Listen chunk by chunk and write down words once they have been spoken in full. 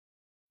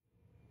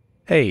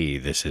Hey,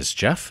 this is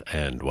Jeff,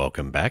 and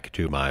welcome back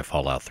to my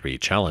Fallout 3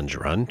 challenge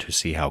run to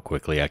see how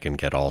quickly I can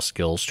get all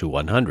skills to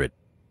 100.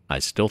 I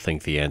still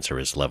think the answer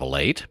is level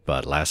 8,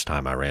 but last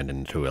time I ran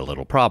into a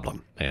little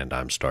problem, and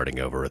I'm starting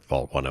over at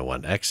Vault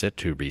 101 exit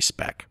to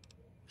respec.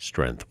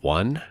 Strength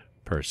 1,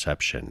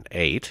 Perception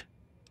 8,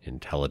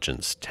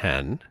 Intelligence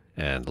 10,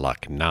 and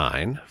Luck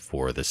 9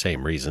 for the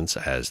same reasons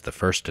as the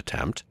first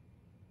attempt.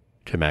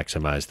 To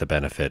maximize the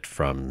benefit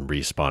from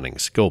respawning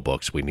skill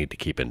books, we need to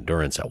keep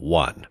Endurance at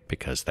 1,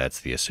 because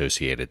that's the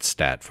associated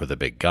stat for the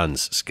Big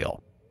Guns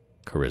skill.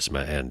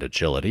 Charisma and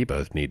Agility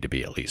both need to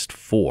be at least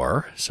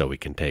 4, so we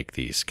can take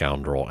the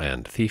Scoundrel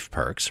and Thief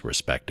perks,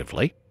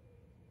 respectively.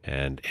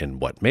 And in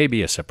what may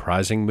be a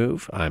surprising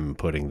move, I'm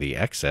putting the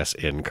excess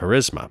in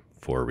Charisma,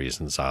 for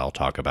reasons I'll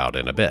talk about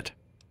in a bit.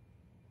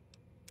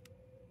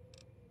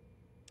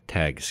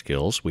 Tag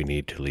skills, we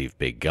need to leave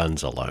big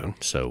guns alone,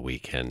 so we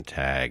can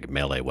tag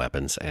melee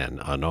weapons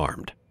and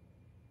unarmed.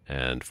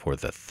 And for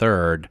the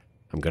third,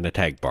 I'm going to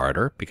tag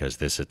barter, because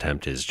this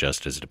attempt is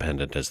just as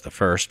dependent as the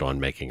first on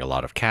making a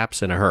lot of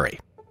caps in a hurry.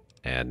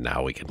 And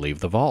now we can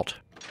leave the vault.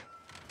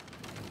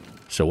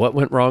 So what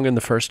went wrong in the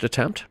first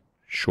attempt?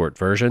 Short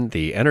version,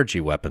 the energy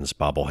weapons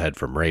bobblehead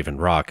from Raven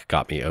Rock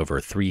got me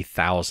over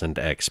 3,000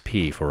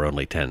 XP for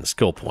only 10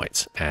 skill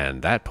points,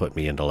 and that put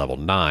me into level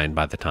 9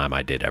 by the time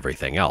I did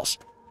everything else.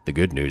 The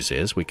good news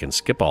is we can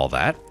skip all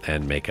that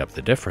and make up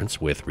the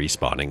difference with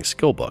respawning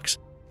skill books.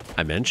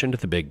 I mentioned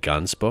the Big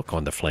Guns book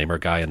on the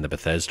Flamer guy in the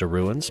Bethesda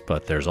ruins,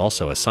 but there's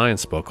also a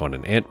science book on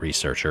an ant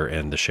researcher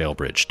in the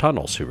Shalebridge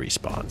tunnels who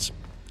respawns.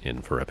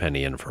 In for a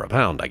penny, in for a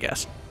pound, I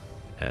guess.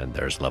 And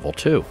there's level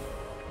 2.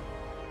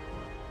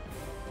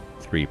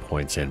 3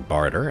 points in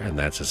barter, and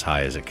that's as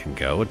high as it can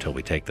go until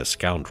we take the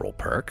Scoundrel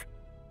perk.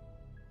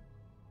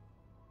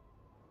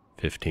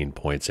 15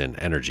 points in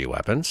energy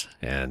weapons,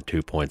 and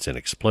 2 points in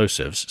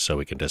explosives, so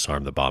we can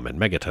disarm the bomb in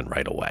Megaton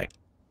right away.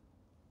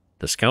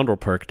 The Scoundrel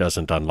perk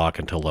doesn't unlock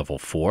until level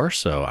 4,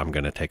 so I'm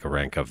going to take a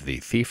rank of the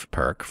Thief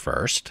perk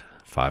first.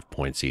 5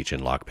 points each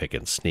in Lockpick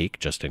and Sneak,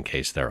 just in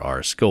case there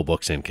are skill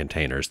books in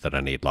containers that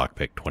I need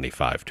Lockpick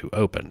 25 to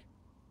open.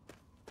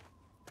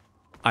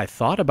 I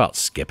thought about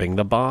skipping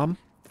the bomb.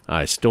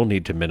 I still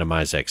need to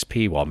minimize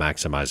XP while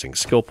maximizing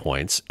skill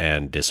points,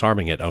 and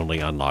disarming it only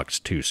unlocks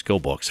 2 skill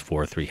books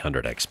for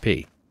 300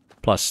 XP.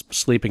 Plus,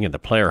 sleeping in the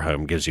player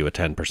home gives you a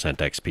 10%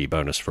 XP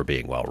bonus for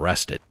being well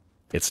rested.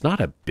 It's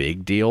not a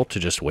big deal to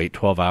just wait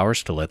 12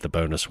 hours to let the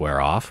bonus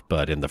wear off,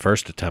 but in the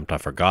first attempt I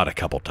forgot a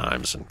couple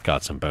times and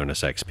got some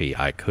bonus XP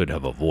I could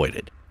have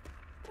avoided.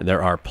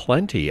 There are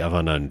plenty of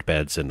unowned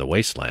beds in the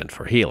Wasteland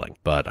for healing,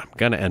 but I'm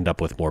going to end up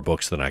with more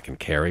books than I can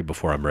carry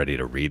before I'm ready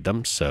to read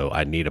them, so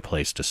I need a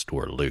place to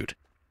store loot.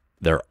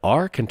 There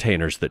are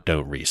containers that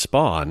don't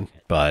respawn,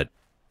 but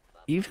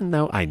even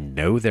though I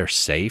know they're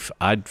safe,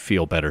 I'd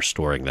feel better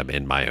storing them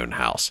in my own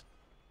house.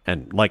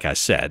 And like I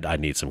said, I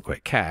need some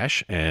quick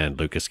cash, and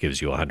Lucas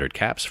gives you 100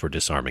 caps for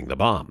disarming the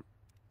bomb.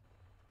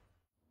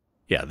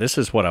 Yeah, this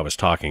is what I was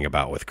talking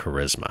about with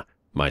Charisma.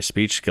 My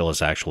speech skill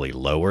is actually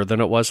lower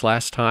than it was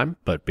last time,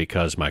 but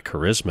because my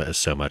charisma is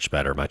so much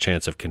better, my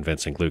chance of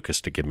convincing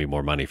Lucas to give me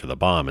more money for the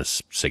bomb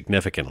is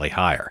significantly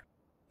higher.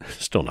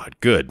 Still not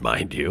good,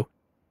 mind you.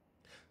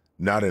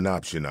 Not an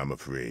option, I'm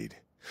afraid.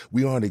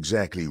 We aren't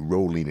exactly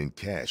rolling in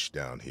cash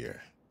down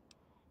here.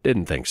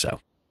 Didn't think so.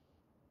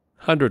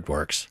 100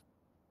 works.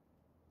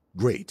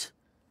 Great.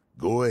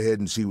 Go ahead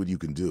and see what you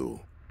can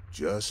do.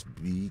 Just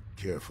be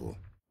careful.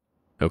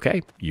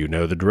 Okay, you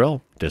know the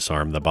drill.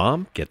 Disarm the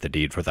bomb, get the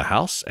deed for the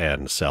house,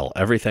 and sell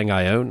everything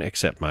I own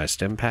except my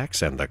stim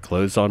packs and the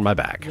clothes on my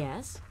back.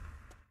 Yes?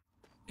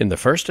 In the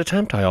first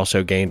attempt, I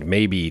also gained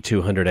maybe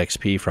 200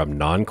 XP from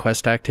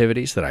non-quest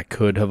activities that I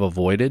could have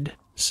avoided.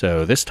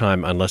 So this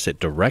time, unless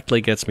it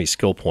directly gets me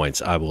skill points,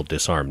 I will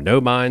disarm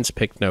no mines,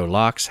 pick no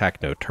locks,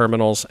 hack no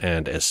terminals,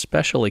 and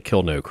especially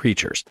kill no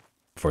creatures.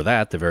 For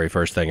that, the very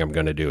first thing I'm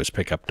going to do is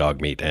pick up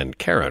Dogmeat and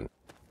Karen.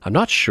 I'm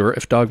not sure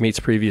if Dogmeat's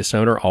previous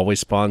owner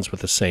always spawns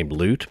with the same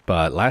loot,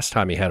 but last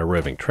time he had a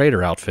roving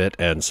trader outfit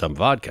and some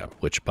vodka,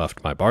 which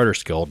buffed my barter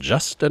skill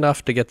just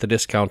enough to get the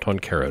discount on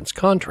Karen's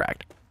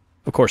contract.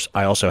 Of course,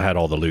 I also had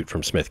all the loot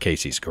from Smith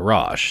Casey's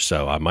garage,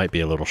 so I might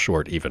be a little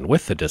short even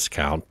with the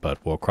discount, but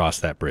we'll cross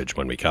that bridge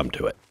when we come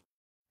to it.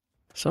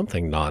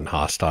 Something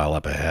non-hostile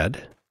up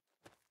ahead.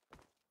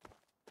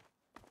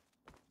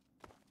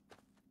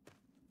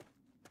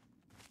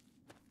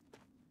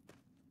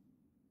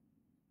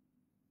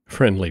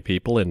 Friendly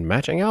people in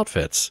matching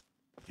outfits.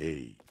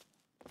 Hey.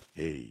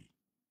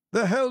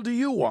 The hell do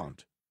you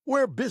want?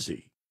 We're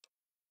busy.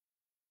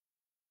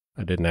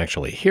 I didn't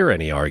actually hear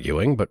any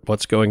arguing, but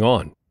what's going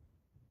on?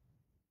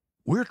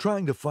 We're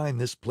trying to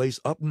find this place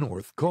up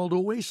north called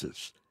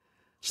Oasis.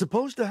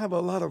 Supposed to have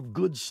a lot of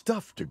good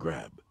stuff to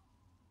grab.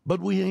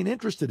 But we ain't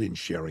interested in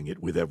sharing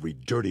it with every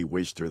dirty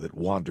waster that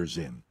wanders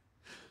in.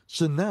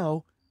 So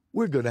now,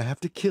 we're gonna have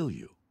to kill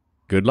you.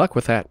 Good luck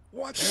with that.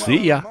 See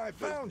ya. I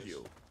found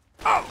you.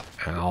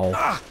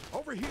 Ow.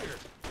 Over here.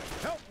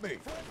 Help me.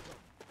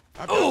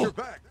 I've got your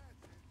back.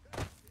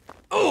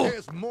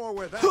 There's more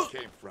where that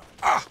came from.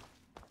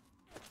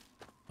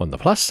 On the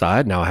plus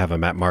side, now I have a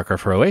map marker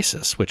for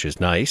Oasis, which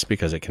is nice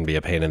because it can be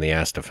a pain in the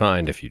ass to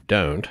find if you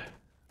don't.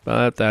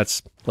 But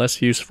that's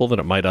less useful than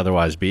it might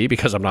otherwise be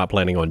because I'm not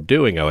planning on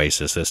doing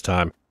Oasis this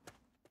time.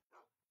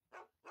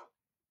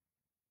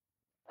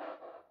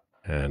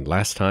 And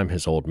last time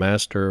his old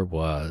master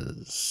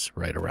was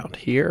right around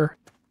here.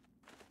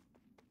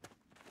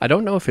 I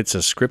don't know if it's a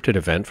scripted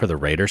event for the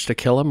raiders to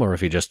kill him or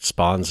if he just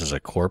spawns as a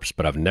corpse,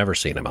 but I've never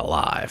seen him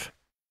alive.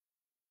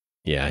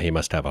 Yeah, he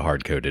must have a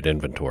hard-coded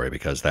inventory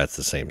because that's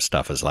the same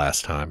stuff as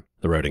last time,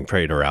 the roving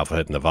trader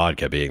outfit and the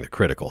vodka being the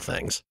critical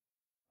things.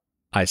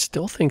 I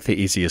still think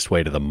the easiest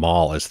way to the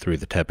mall is through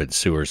the tepid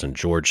sewers in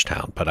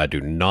Georgetown, but I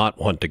do not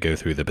want to go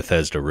through the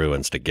Bethesda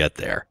ruins to get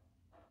there.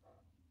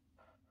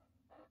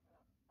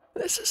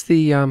 This is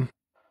the,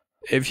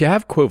 if you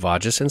have Quo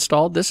Vadis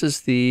installed, this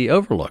is the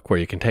overlook where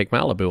you can take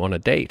Malibu on a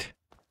date.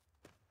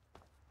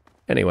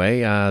 Anyway,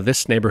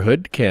 this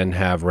neighborhood can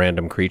have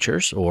random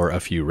creatures or a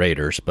few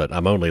raiders, but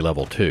I'm only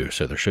level 2,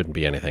 so there shouldn't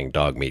be anything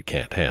Dogmeat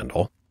can't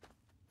handle.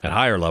 At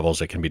higher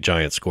levels, it can be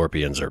giant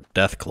scorpions or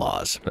death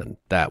claws, and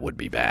that would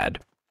be bad.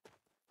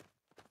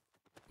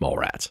 Mole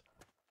rats.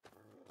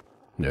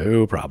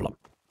 No problem.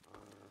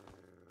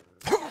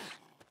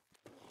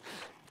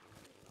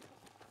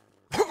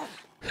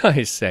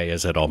 I say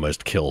as it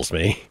almost kills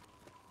me.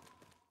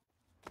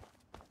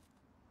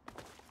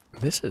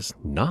 This is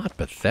not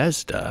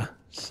Bethesda,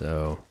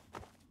 so...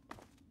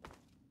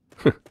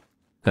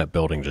 That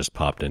building just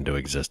popped into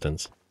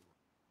existence.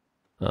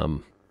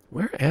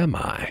 Where am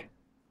I?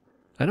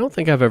 I don't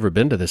think I've ever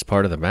been to this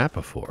part of the map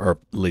before, or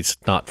at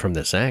least not from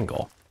this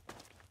angle.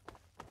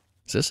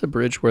 Is this a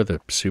bridge where the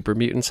super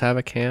mutants have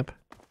a camp?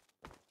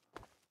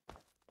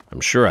 I'm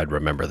sure I'd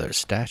remember those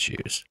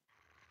statues.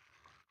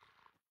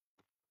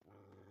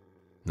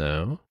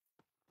 No?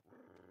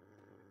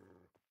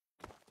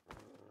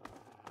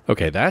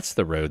 Okay, that's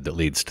the road that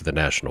leads to the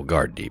National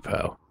Guard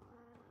depot.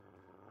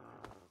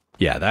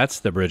 Yeah, that's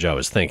the bridge I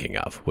was thinking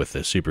of, with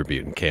the super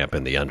mutant camp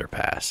in the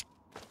underpass.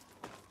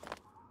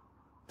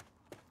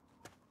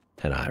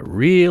 And I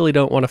really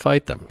don't want to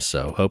fight them,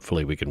 so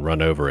hopefully we can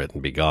run over it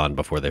and be gone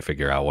before they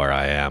figure out where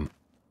I am.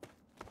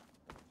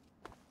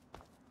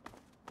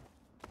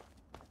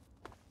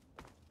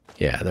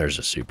 Yeah, there's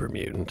a super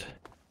mutant.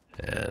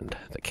 And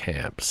the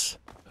camp's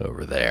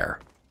over there.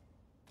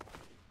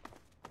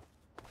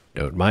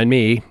 Don't mind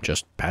me,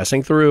 just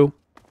passing through.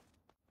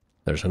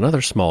 There's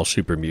another small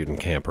super mutant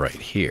camp right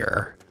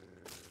here.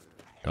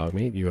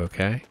 Dogmeat, you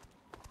okay?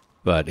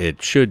 But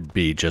it should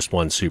be just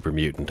one super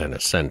mutant and a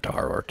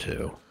centaur or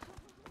two.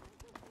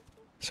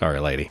 Sorry,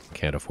 lady.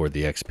 Can't afford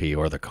the XP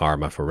or the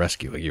karma for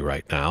rescuing you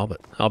right now,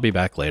 but I'll be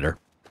back later.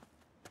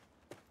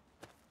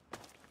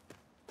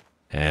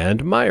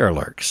 And Meyer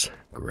lurks.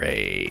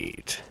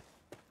 Great.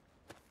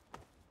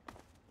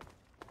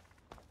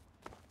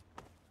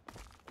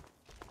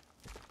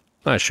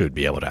 I should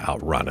be able to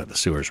outrun it. The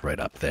sewer's right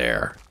up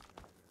there.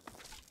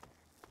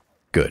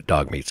 Good,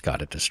 Dogmeat's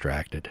got it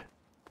distracted.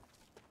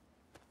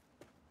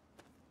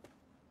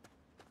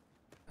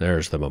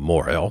 There's the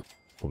memorial.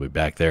 We'll be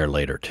back there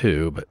later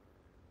too, but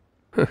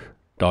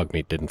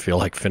Dogmeat didn't feel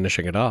like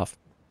finishing it off.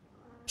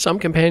 Some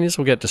companions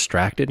will get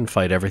distracted and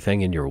fight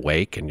everything in your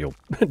wake, and you'll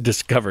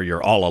discover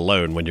you're all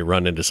alone when you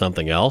run into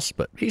something else,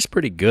 but he's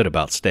pretty good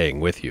about staying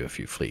with you if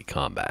you flee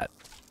combat.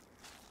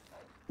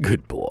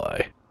 Good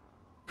boy.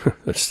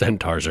 The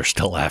centaurs are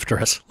still after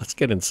us. Let's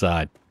get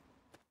inside.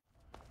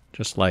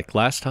 Just like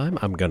last time,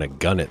 I'm gonna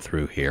gun it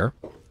through here.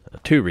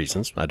 2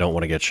 reasons. I don't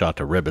want to get shot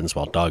to ribbons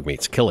while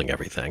Dogmeat's killing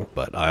everything,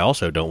 but I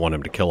also don't want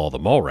him to kill all the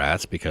mole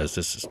rats because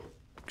this is...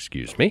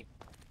 Excuse me?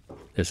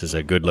 This is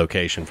a good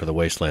location for the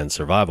Wasteland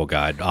Survival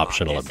Guide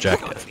optional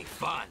objective.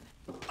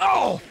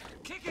 Oh!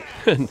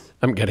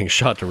 I'm getting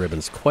shot to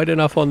ribbons quite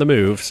enough on the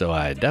move, so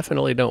I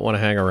definitely don't want to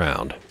hang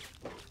around.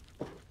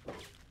 Time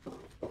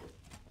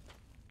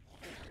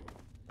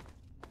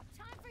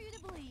for you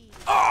to bleed.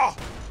 Oh!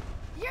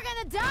 You're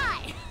gonna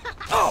die!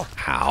 Oh!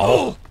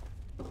 Ow!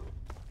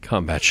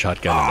 Combat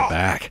shotgun in the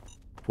back.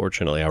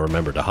 Fortunately, I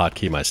remembered to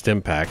hotkey my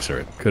stim packs, or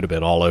it could have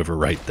been all over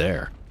right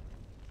there.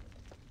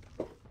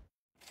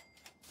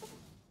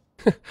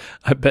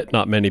 I bet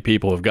not many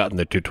people have gotten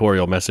the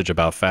tutorial message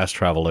about fast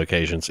travel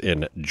locations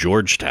in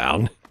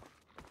Georgetown.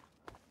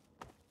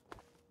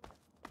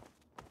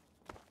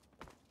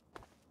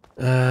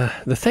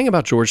 The thing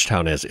about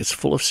Georgetown is it's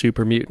full of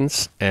super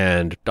mutants,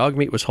 and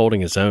Dogmeat was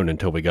holding his own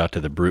until we got to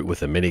the brute with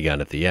the minigun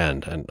at the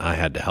end, and I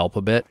had to help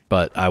a bit,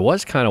 but I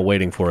was kind of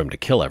waiting for him to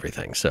kill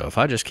everything, so if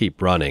I just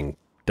keep running,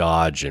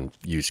 dodge, and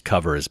use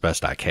cover as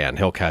best I can,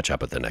 he'll catch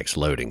up at the next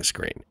loading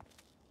screen.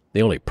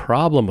 The only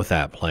problem with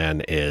that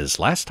plan is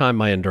last time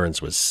my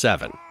endurance was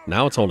 7.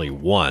 Now it's only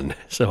 1,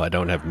 so I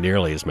don't have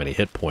nearly as many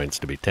hit points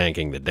to be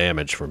tanking the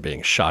damage from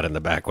being shot in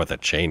the back with a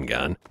chain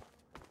gun.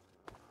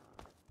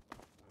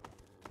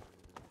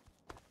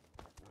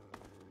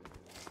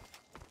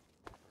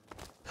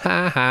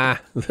 Ha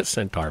ha, the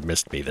centaur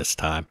missed me this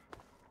time.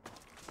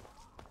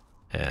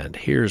 And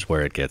here's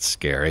where it gets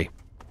scary.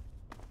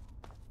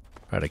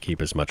 Try to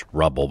keep as much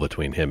rubble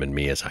between him and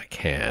me as I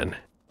can.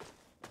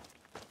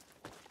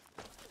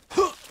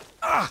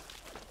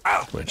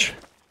 which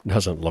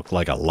doesn't look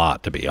like a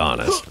lot, to be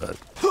honest, but...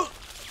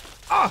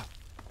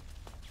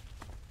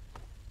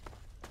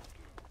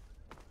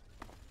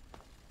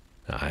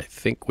 I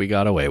think we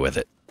got away with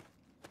it.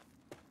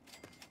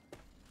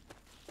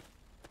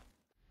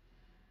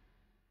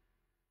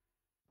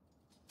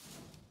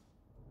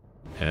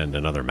 And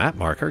another map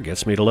marker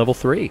gets me to level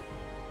 3.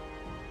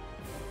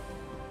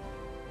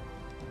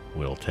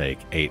 We'll take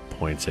 8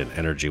 points in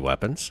energy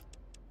weapons,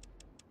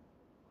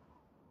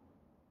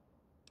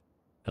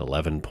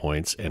 11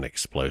 points in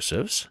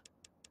explosives,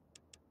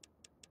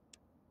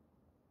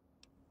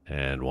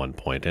 and 1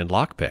 point in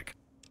lockpick.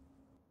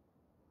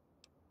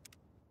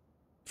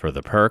 For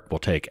the perk, we'll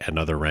take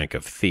another rank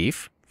of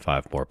thief,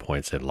 5 more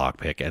points in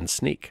lockpick and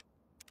sneak.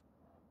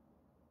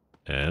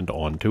 And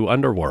on to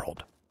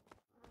Underworld.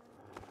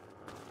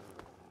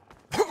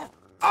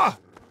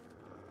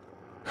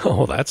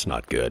 Oh, that's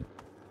not good.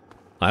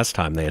 Last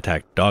time they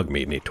attacked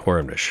Dogmeat and he tore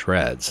him to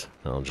shreds.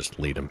 I'll just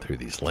lead him through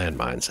these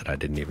landmines that I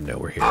didn't even know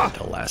were here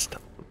until last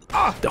time.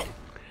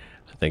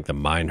 I think the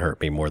mine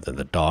hurt me more than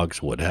the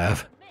dogs would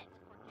have.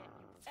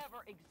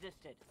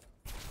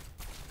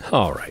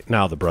 Alright,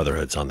 now the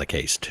Brotherhood's on the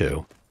case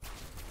too.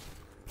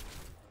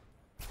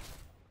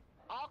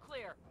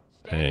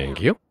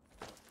 Thank you.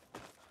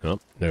 Oh,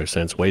 no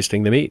sense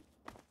wasting the meat.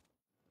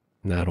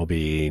 That'll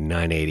be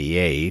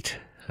 988.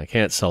 I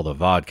can't sell the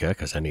vodka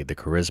because I need the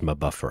charisma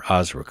buff for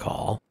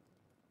Osricall.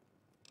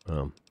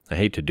 I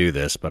hate to do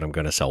this, but I'm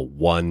going to sell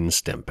 1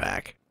 stim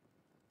pack.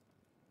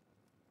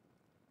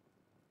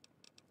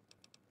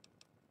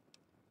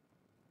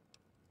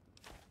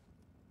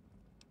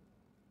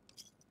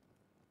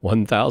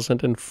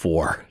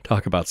 $1,004.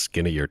 Talk about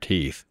skin of your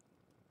teeth.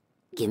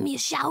 Give me a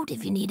shout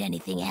if you need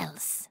anything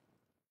else.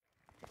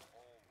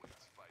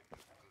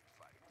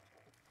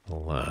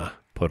 We'll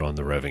put on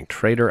the roving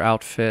trader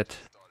outfit.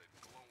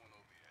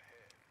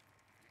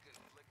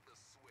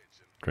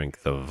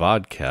 Drink the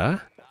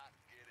vodka.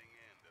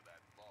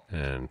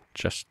 And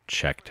just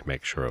check to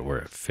make sure we're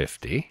at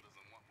 50.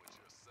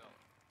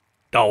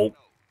 Oh!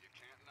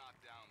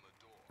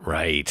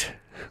 Right.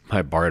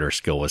 My barter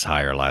skill was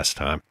higher last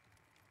time.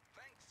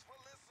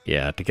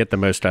 Yeah, to get the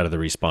most out of the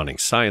respawning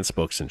science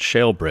books in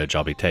Shalebridge,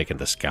 I'll be taking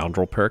the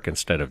Scoundrel perk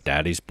instead of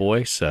Daddy's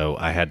Boy, so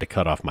I had to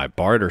cut off my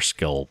barter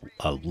skill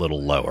a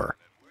little lower.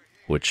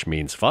 Which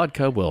means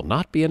vodka will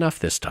not be enough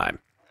this time.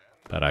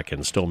 But I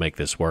can still make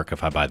this work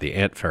if I buy the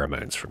ant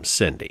pheromones from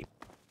Cindy.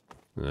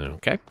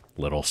 Okay,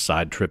 little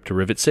side trip to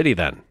Rivet City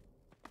then.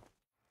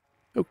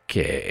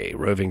 Okay,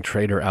 roving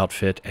trader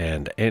outfit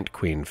and ant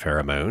queen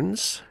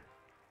pheromones.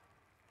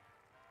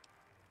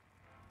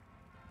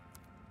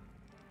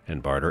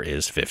 And barter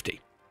is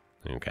 50.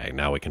 Okay,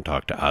 now we can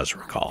talk to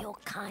Osricall. You're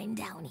kind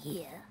down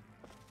here.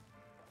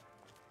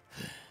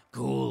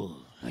 Cool.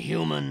 A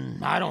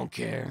human, I don't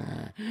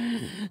care.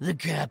 The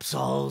caps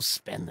all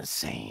spend the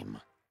same.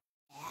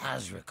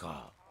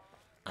 Osricall,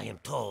 I am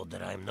told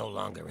that I am no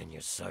longer in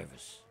your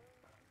service.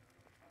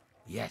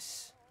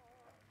 Yes.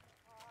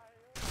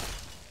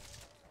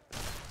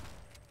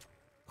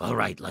 All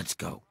right, let's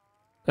go.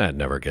 That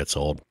never gets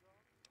old.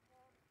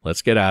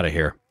 Let's get out of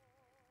here.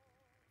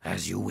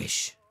 As you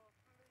wish.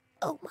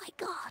 Oh my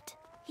god,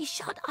 he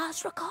shot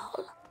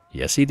Osricall.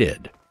 Yes, he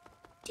did.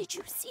 Did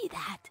you see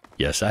that?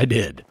 Yes, I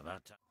did.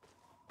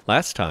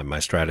 Last time, my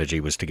strategy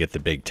was to get the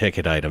big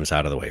ticket items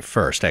out of the way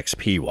first,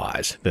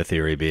 XP-wise, the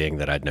theory being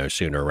that I'd know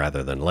sooner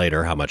rather than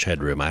later how much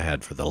headroom I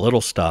had for the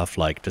little stuff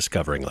like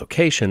discovering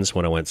locations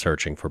when I went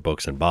searching for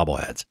books and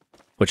bobbleheads,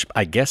 which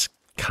I guess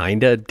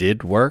kinda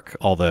did work,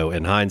 although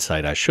in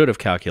hindsight I should have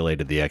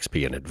calculated the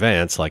XP in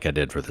advance like I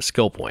did for the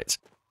skill points.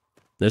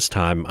 This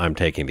time, I'm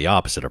taking the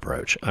opposite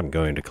approach. I'm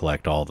going to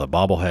collect all the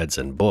bobbleheads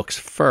and books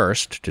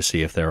first to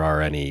see if there are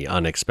any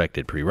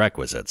unexpected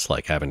prerequisites,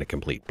 like having to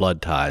complete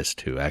blood ties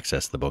to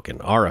access the book in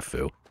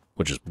Arafu,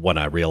 which is when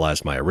I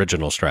realized my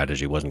original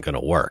strategy wasn't going to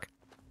work.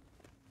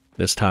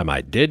 This time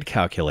I did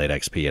calculate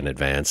XP in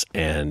advance,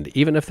 and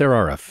even if there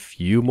are a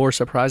few more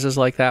surprises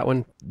like that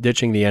one,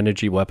 ditching the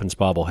energy weapons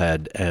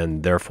bobblehead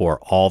and therefore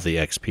all the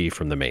XP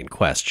from the main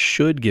quest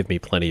should give me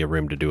plenty of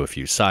room to do a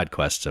few side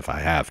quests if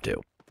I have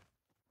to.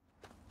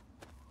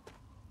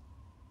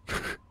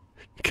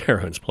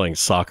 Karen's playing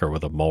soccer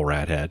with a mole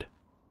rat head.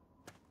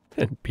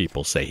 And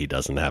people say he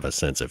doesn't have a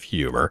sense of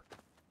humor.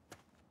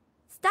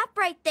 Stop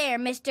right there,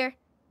 mister.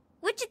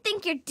 What you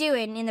think you're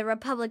doing in the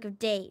Republic of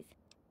Dave?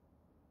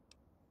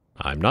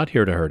 I'm not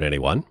here to hurt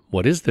anyone.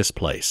 What is this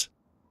place?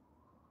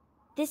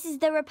 This is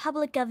the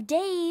Republic of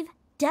Dave.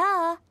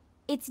 Duh.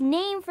 It's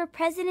named for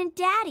President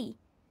Daddy.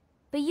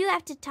 But you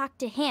have to talk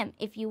to him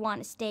if you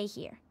want to stay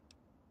here.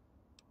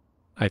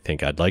 I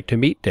think I'd like to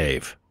meet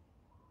Dave.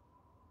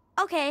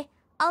 Okay,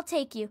 I'll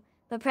take you.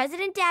 But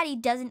President Daddy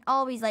doesn't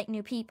always like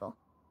new people.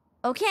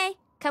 Okay,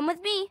 come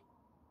with me.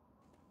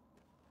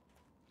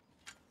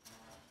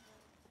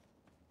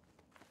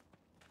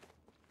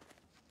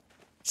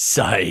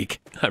 Psych!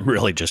 I'm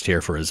really just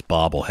here for his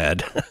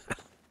bobblehead.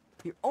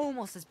 You're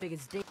almost as big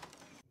as Dave.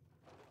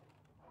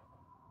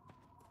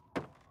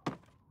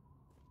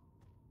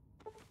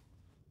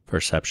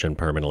 Perception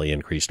permanently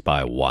increased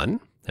by 1.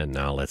 And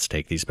now let's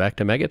take these back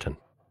to Megaton.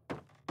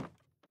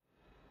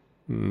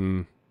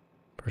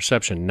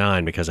 Perception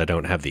 9 because I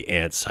don't have the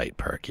ant sight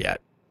perk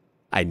yet.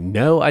 I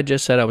know I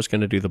just said I was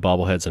going to do the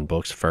bobbleheads and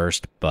books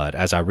first, but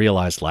as I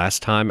realized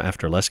last time,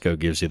 after Lesko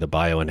gives you the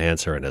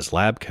bioenhancer and his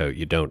lab coat,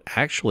 you don't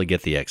actually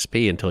get the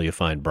XP until you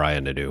find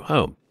Brian a new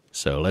home.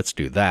 So let's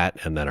do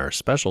that, and then our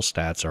special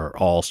stats are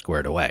all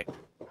squared away.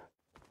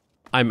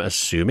 I'm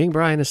assuming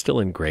Brian is still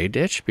in Grey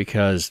Ditch,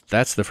 because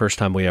that's the first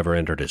time we ever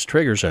entered his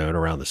trigger zone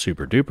around the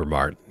Super Duper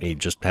Mart. He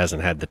just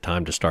hasn't had the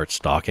time to start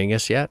stalking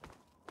us yet.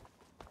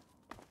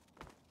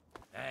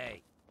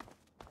 Hey,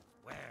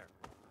 where?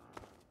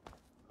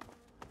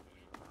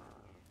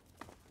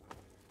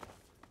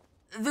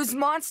 Those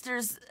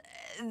monsters,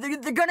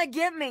 they're gonna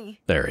get me.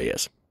 There he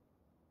is.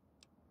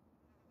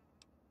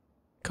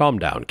 Calm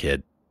down,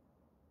 kid.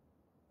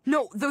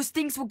 No, those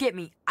things will get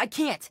me. I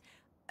can't.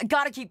 I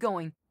gotta keep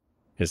going.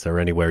 Is there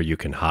anywhere you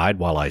can hide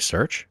while I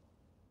search?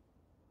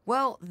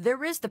 Well,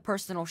 there is the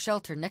personal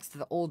shelter next to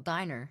the old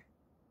diner.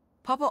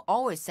 Papa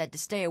always said to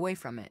stay away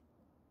from it.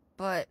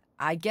 But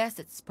I guess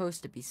it's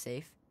supposed to be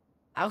safe.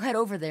 I'll head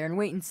over there and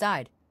wait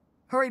inside.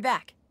 Hurry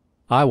back.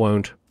 I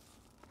won't.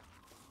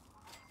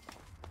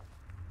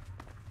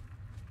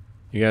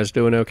 You guys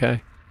doing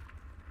okay?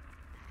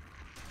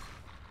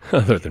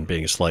 Other than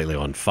being slightly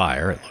on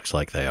fire, it looks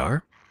like they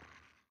are.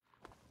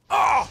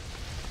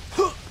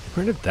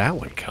 Where did that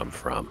one come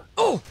from?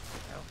 Whoa.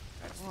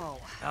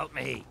 Help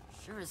me.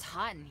 Sure is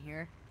hot in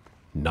here.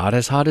 Not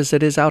as hot as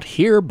it is out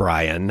here,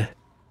 Brian.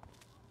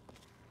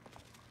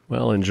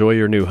 Well, enjoy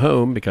your new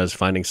home, because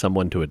finding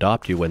someone to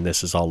adopt you when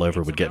this is all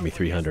over would get me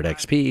 300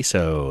 XP,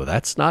 so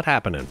that's not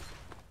happening.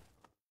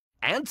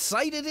 Ant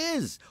sight it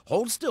is.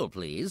 Hold still,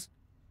 please.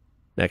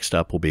 Next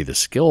up will be the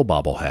skill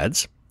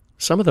bobbleheads.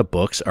 Some of the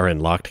books are in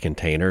locked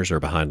containers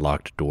or behind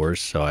locked doors,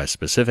 so I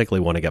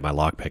specifically want to get my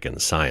lockpick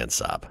and science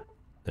up.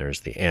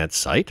 There's the ant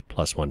sight,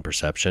 plus 1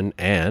 perception,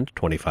 and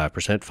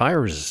 25% fire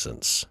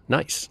resistance.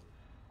 Nice.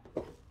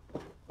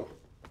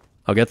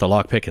 I'll get the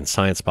lockpick and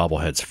science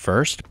bobbleheads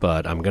first,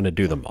 but I'm going to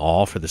do them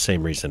all for the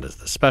same reason as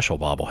the special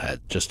bobblehead,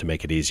 just to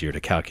make it easier to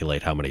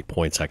calculate how many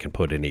points I can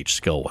put in each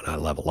skill when I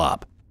level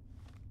up.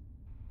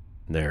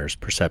 There's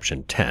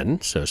perception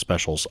 10, so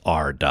specials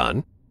are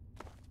done.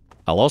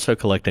 I'll also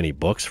collect any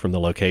books from the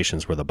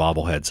locations where the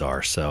bobbleheads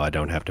are, so I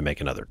don't have to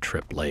make another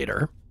trip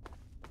later.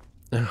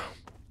 Oh.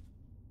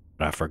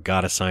 But I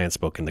forgot a science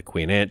book in the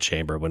Queen Ant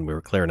chamber when we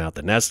were clearing out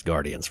the Nest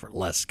Guardians for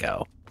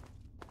Lesko.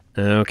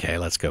 Okay,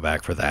 let's go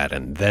back for that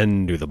and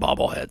then do the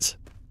bobbleheads.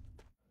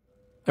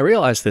 I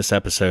realize this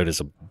episode is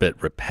a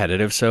bit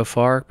repetitive so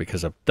far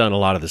because I've done a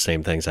lot of the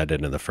same things I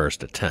did in the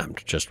first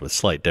attempt, just with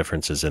slight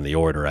differences in the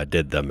order I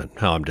did them and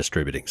how I'm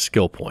distributing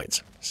skill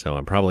points. So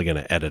I'm probably going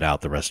to edit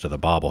out the rest of the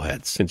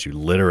bobbleheads since you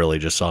literally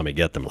just saw me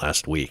get them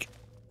last week.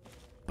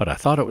 But I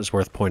thought it was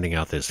worth pointing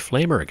out this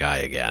Flamer guy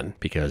again,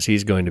 because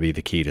he's going to be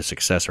the key to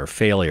success or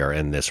failure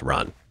in this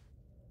run.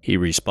 He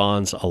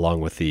respawns along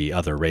with the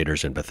other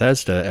raiders in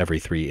Bethesda every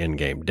 3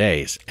 in-game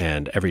days,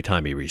 and every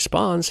time he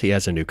respawns, he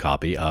has a new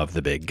copy of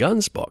the Big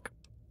Guns book.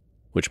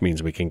 Which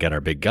means we can get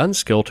our Big Gun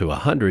skill to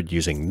 100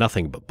 using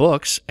nothing but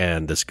books,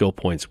 and the skill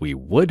points we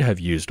would have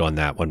used on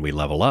that when we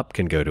level up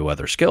can go to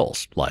other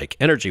skills, like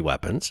energy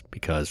weapons,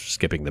 because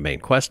skipping the main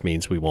quest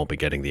means we won't be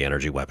getting the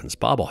energy weapons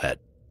bobblehead.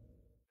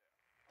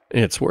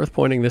 It's worth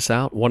pointing this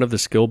out, one of the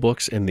skill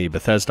books in the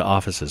Bethesda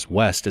offices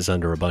west is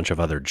under a bunch of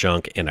other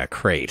junk in a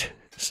crate,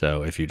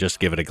 so if you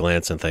just give it a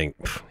glance and think,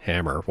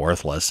 hammer,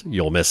 worthless,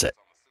 you'll miss it.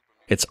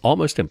 It's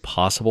almost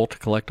impossible to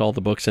collect all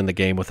the books in the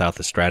game without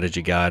the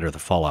strategy guide or the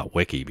Fallout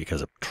wiki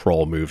because of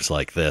troll moves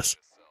like this.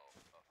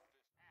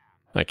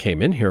 I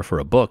came in here for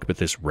a book, but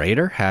this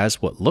raider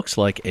has what looks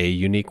like a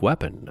unique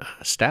weapon,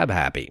 Stab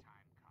Happy.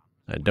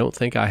 I don't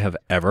think I have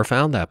ever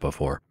found that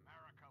before.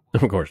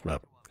 Of course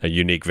not. A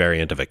unique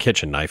variant of a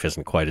kitchen knife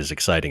isn't quite as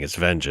exciting as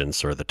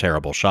Vengeance or the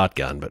terrible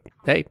shotgun, but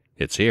hey,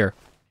 it's here.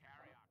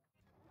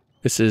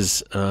 This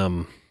is,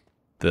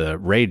 the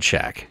Raid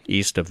Shack,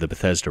 east of the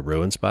Bethesda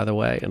ruins, by the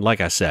way. And like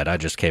I said, I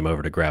just came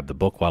over to grab the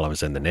book while I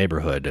was in the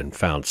neighborhood and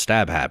found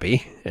Stab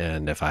Happy.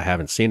 And if I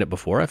haven't seen it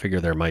before, I figure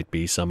there might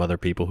be some other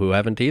people who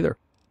haven't either.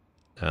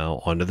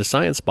 Now, onto the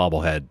science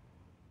bobblehead.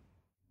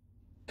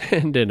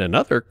 And in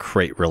another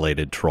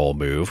crate-related troll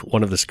move,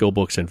 one of the skill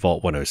books in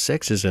Vault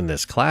 106 is in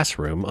this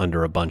classroom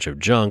under a bunch of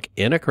junk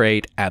in a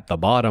crate at the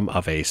bottom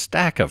of a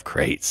stack of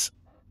crates.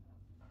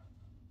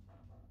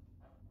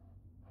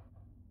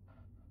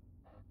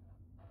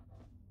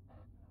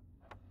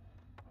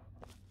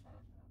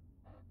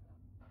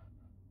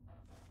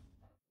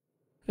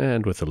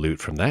 And with the loot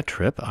from that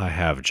trip, I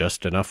have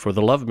just enough for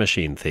the Love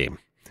Machine theme.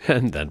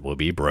 And then we'll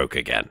be broke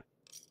again.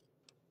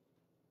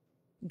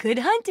 Good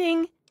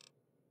hunting!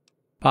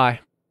 Bye.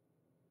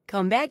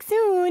 Come back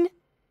soon!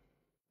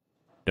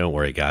 Don't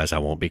worry, guys, I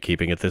won't be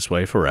keeping it this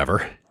way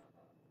forever.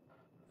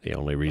 The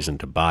only reason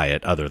to buy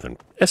it, other than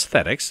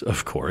aesthetics,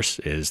 of course,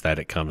 is that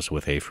it comes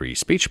with a free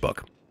speech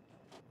book.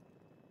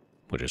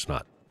 Which is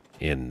not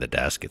in the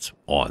desk, it's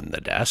on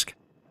the desk.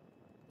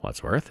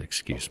 Wadsworth,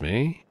 excuse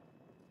me.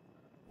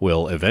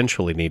 We'll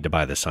eventually need to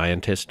buy the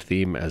scientist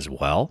theme as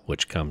well,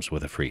 which comes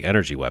with a free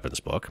energy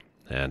weapons book,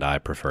 and I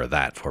prefer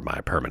that for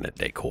my permanent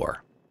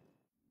decor.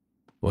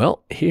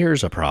 Well,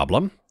 here's a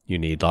problem. You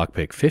need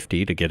lockpick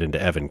 50 to get into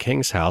Evan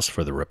King's house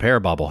for the repair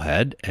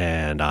bobblehead,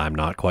 and I'm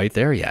not quite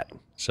there yet,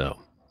 so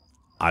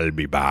I'll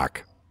be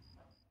back.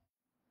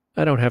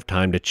 I don't have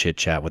time to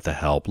chit-chat with the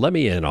help. Let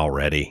me in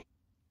already.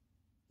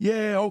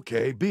 Yeah,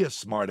 okay, be a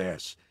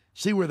smartass.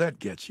 See where that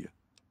gets you.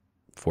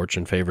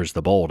 Fortune favors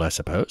the bold, I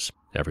suppose.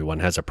 Everyone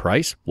has a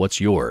price. What's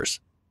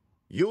yours?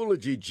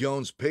 Eulogy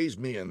Jones pays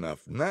me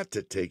enough not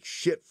to take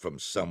shit from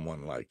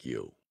someone like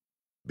you.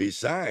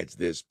 Besides,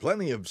 there's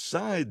plenty of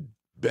side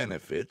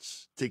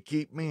benefits to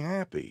keep me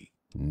happy.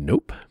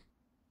 Nope.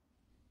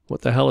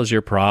 What the hell is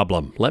your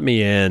problem? Let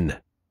me in.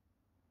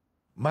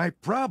 My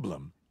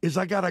problem is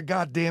I got a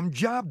goddamn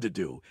job to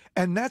do,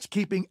 and that's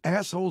keeping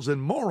assholes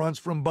and morons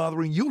from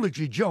bothering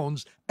Eulogy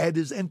Jones at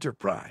his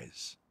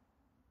enterprise.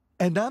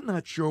 And I'm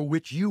not sure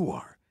which you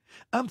are.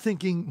 I'm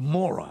thinking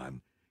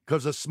moron,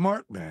 'cause a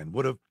smart man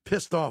would have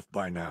pissed off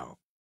by now.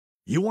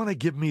 You want to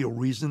give me a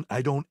reason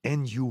I don't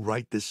end you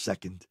right this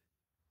second?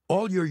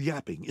 All your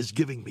yapping is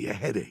giving me a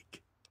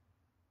headache.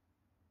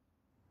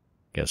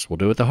 Guess we'll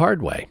do it the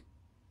hard way.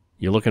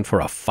 You looking for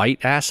a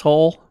fight,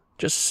 asshole?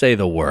 Just say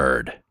the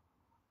word.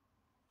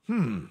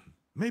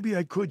 Maybe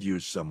I could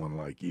use someone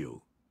like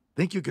you.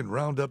 Think you can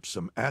round up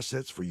some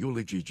assets for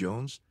Eulogy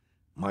Jones?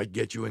 Might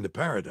get you into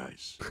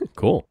paradise.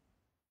 Cool.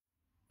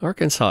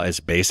 Arkansas is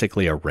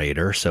basically a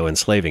raider, so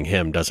enslaving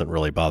him doesn't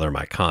really bother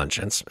my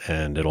conscience,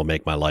 and it'll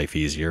make my life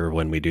easier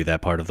when we do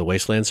that part of the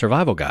Wasteland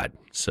Survival Guide.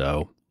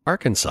 So,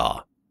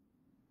 Arkansas.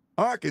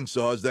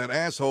 Arkansas is that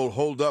asshole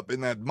holed up in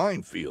that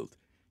minefield.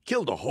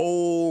 Killed a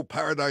whole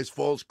Paradise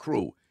Falls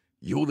crew.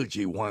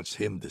 Eulogy wants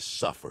him to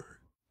suffer.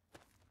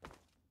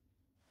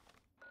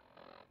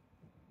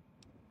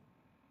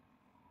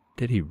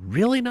 Did he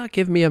really not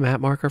give me a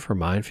map marker for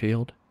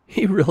Minefield?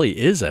 He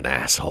really is an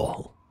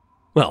asshole.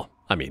 Well,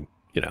 I mean,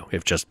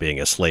 if just being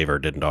a slaver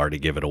didn't already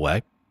give it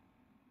away.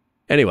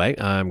 Anyway,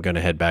 I'm going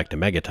to head back to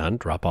Megaton,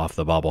 drop off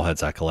the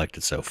bobbleheads I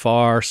collected so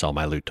far, sell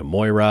my loot to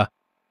Moira.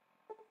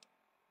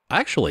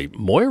 Actually,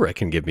 Moira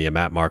can give me a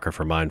map marker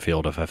for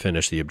Minefield if I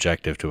finish the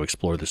objective to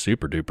explore the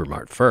Super Duper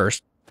Mart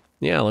first.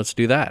 Yeah, let's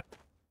do that.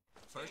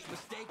 First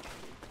mistake.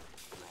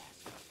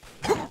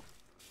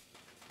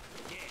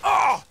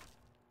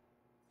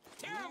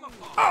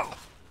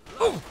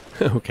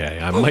 Okay,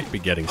 I might be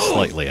getting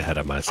slightly ahead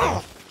of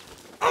myself.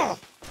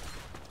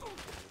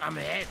 I'm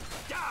ahead.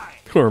 Die.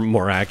 Or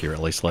more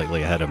accurately,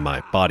 slightly ahead of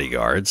my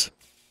bodyguards.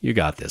 You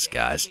got this,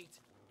 guys.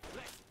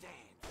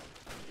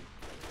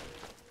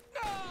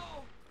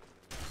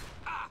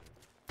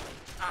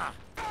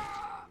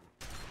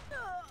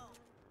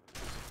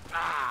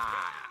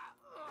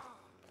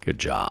 Good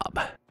job.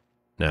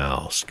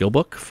 Now, skill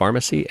book,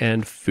 pharmacy,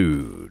 and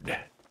food.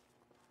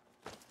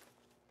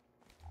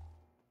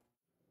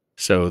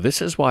 So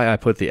this is why I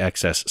put the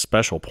excess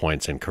special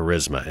points in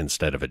charisma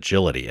instead of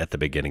agility at the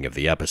beginning of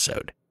the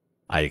episode.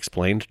 I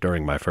explained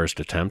during my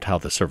first attempt how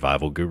the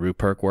Survival Guru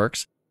perk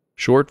works.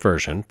 Short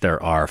version,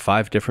 there are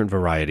 5 different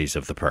varieties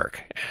of the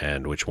perk,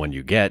 and which one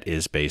you get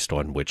is based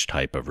on which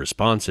type of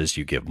responses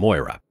you give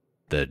Moira.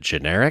 The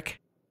generic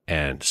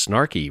and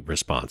snarky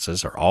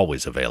responses are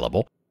always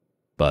available,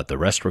 but the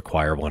rest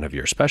require one of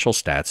your special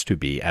stats to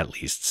be at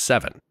least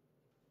 7.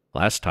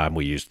 Last time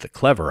we used the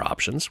clever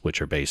options,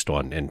 which are based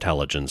on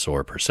intelligence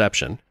or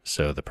perception,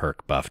 so the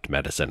perk buffed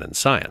medicine and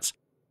science.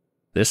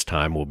 This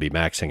time we'll be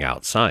maxing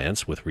out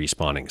science with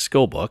respawning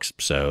skill books,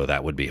 so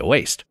that would be a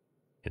waste.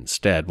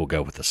 Instead, we'll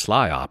go with the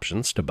sly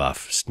options to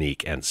buff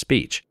sneak and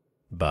speech.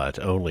 But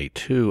only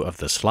 2 of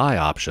the sly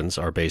options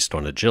are based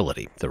on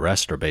agility, the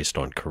rest are based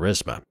on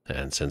charisma,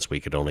 and since we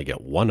could only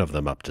get one of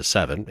them up to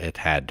 7, it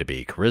had to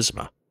be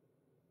charisma.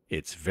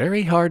 It's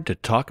very hard to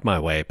talk my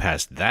way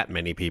past that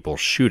many people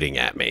shooting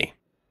at me.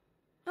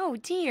 Oh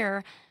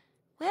dear.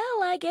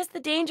 Well, I guess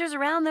the dangers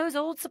around those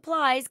old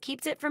supplies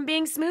keeps it from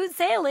being smooth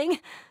sailing.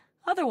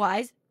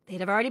 Otherwise, they'd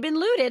have already been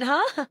looted,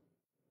 huh?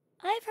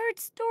 I've heard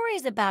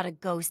stories about a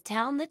ghost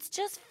town that's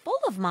just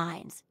full of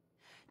mines.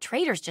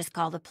 Traders just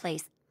call the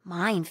place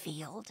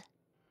Minefield.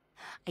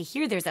 I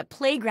hear there's a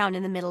playground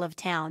in the middle of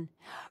town.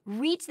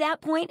 Reach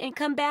that point and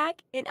come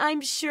back, and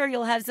I'm sure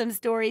you'll have some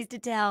stories to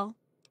tell.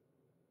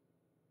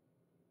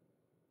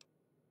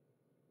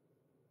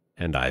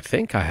 And I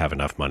think I have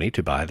enough money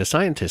to buy the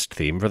scientist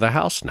theme for the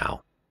house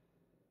now.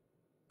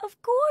 Of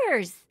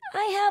course.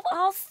 I have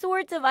all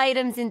sorts of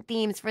items and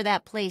themes for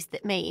that place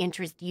that may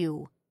interest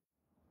you.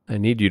 I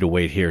need you to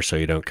wait here so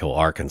you don't kill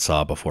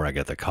Arkansas before I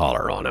get the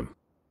collar on him.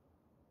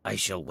 I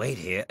shall wait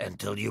here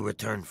until you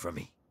return for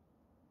me.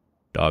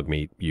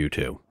 Dogmeat, you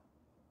too.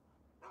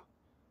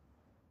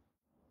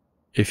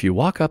 If you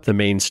walk up the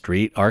main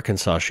street,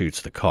 Arkansas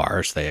shoots the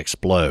cars, they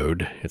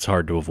explode. It's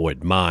hard to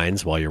avoid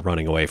mines while you're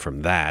running away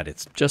from that.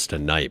 It's just a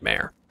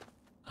nightmare.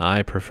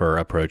 I prefer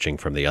approaching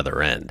from the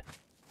other end.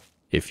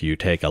 If you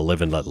take a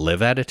live and let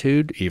live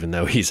attitude, even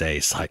though he's a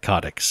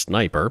psychotic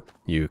sniper,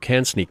 you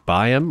can sneak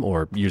by him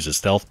or use a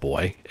stealth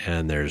boy,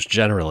 and there's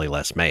generally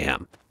less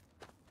mayhem.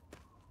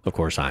 Of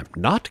course, I'm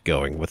not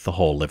going with the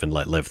whole live and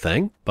let live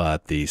thing,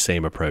 but the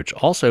same approach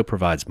also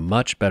provides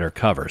much better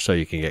cover so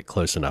you can get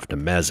close enough to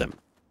mez him.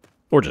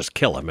 Or just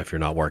kill him if you're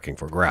not working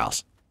for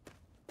grouse.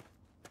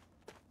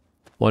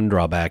 One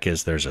drawback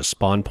is there's a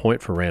spawn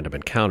point for random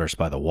encounters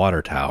by the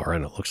water tower,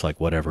 and it looks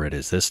like whatever it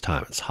is this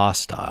time is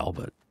hostile,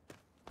 but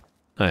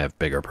I have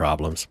bigger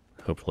problems.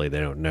 Hopefully they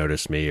don't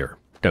notice me or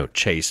don't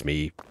chase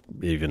me,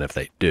 even if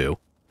they do.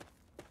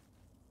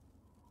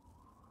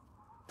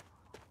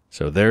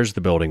 So there's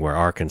the building where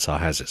Arkansas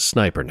has his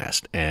sniper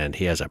nest, and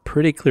he has a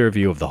pretty clear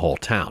view of the whole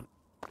town.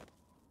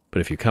 But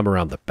if you come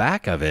around the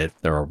back of it,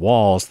 there are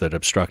walls that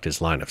obstruct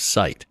his line of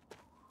sight.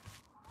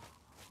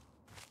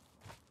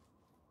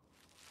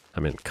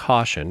 I'm in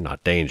caution,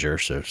 not danger,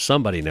 so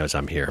somebody knows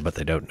I'm here, but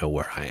they don't know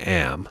where I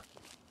am.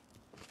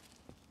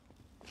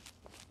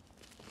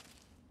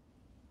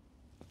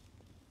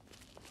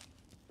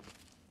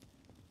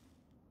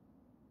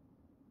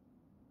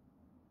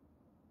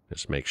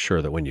 Just make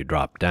sure that when you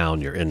drop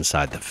down, you're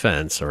inside the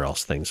fence, or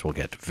else things will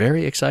get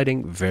very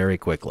exciting very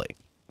quickly.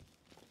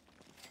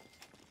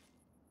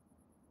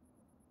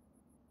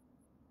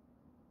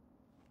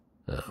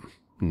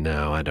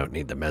 No, I don't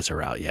need the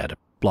measure out yet. It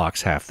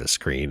blocks half the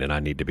screen, and I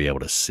need to be able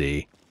to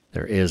see.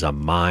 There is a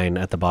mine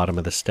at the bottom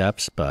of the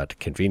steps, but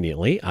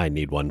conveniently, I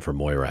need one for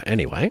Moira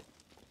anyway.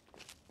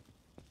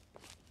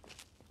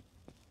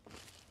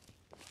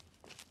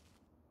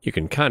 You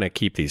can kind of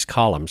keep these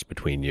columns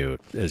between you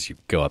as you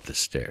go up the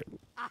stairs.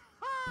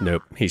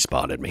 Nope, he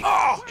spotted me.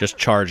 Just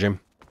charge him.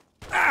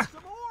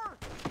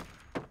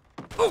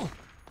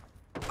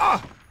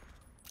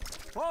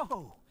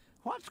 Whoa,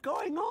 what's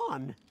going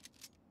on?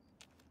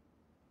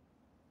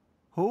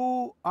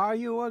 Who are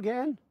you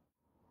again?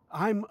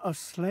 I'm a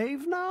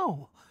slave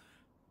now?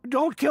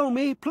 Don't kill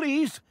me,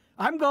 please.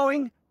 I'm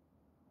going.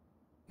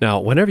 Now,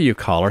 whenever you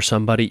collar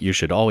somebody, you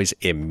should always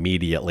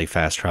immediately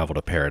fast travel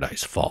to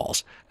Paradise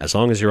Falls. As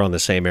long as you're on the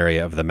same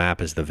area of the map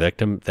as the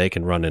victim, they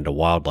can run into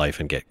wildlife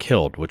and get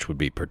killed, which would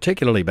be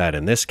particularly bad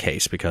in this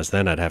case, because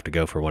then I'd have to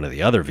go for one of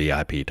the other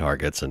VIP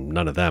targets, and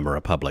none of them are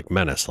a public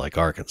menace like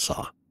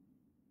Arkansas.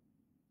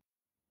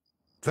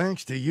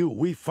 Thanks to you,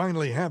 we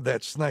finally have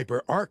that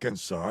sniper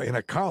Arkansas in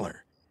a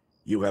collar.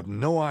 You have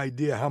no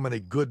idea how many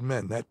good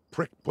men that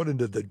prick put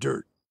into the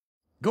dirt.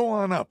 Go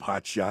on up,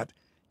 hotshot.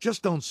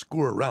 Just don't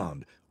screw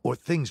around, or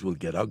things will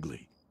get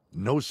ugly.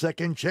 No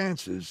second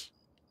chances.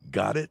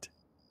 Got it?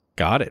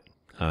 Got it.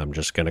 I'm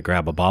just going to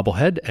grab a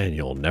bobblehead, and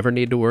you'll never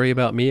need to worry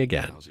about me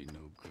again.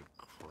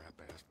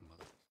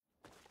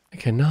 I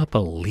cannot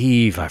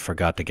believe I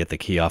forgot to get the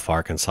key off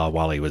Arkansas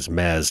while he was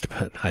mezzed,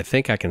 but I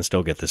think I can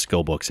still get the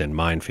skill books in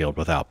Minefield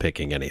without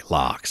picking any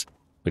locks.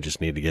 We just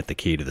need to get the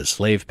key to the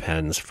slave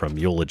pens from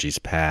Eulogy's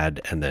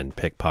pad, and then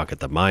pickpocket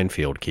the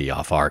Minefield key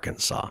off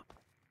Arkansas.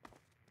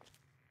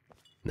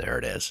 There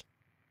it is.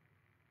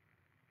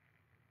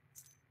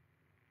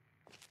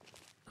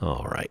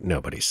 All right,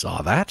 nobody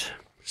saw that.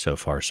 So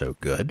far, so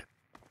good.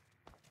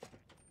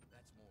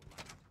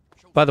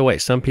 By the way,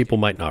 some people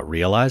might not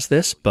realize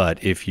this,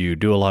 but if you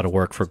do a lot of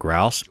work for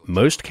grouse,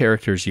 most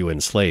characters you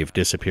enslave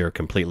disappear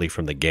completely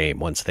from the game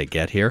once they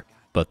get here,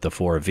 but the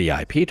 4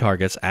 VIP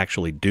targets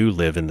actually do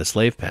live in the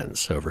slave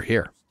pens over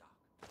here.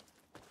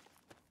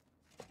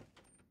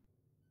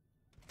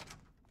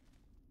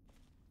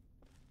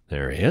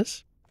 There he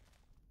is.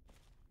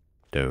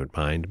 Don't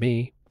mind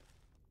me.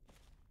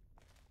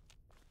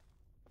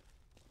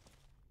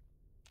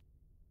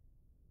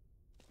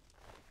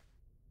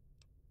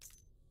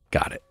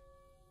 Got it.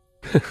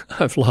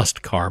 I've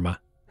lost karma.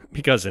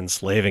 Because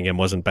enslaving him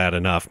wasn't bad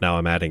enough, now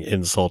I'm adding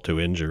insult to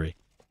injury.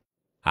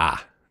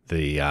 Ah,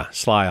 the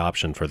sly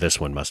option for this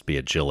one must be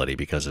agility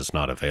because it's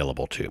not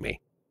available to me.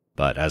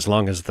 But as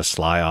long as the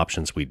sly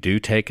options we do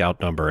take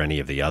outnumber any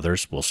of the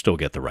others, we'll still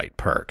get the right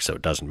perk, so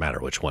it doesn't matter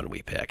which one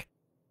we pick.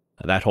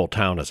 That whole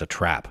town is a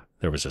trap.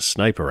 There was a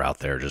sniper out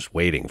there just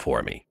waiting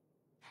for me.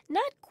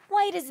 Not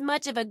quite as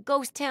much of a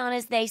ghost town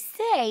as they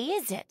say,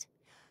 is it?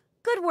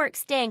 Good work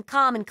staying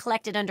calm and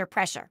collected under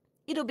pressure.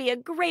 It'll be a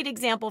great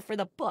example for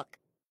the book.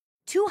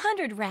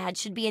 200 rads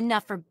should be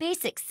enough for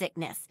basic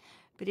sickness,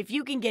 but if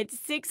you can get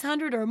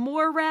 600 or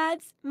more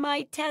rads,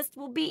 my test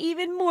will be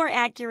even more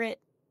accurate.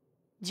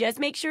 Just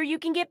make sure you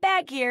can get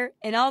back here,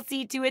 and I'll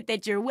see to it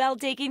that you're well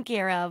taken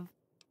care of.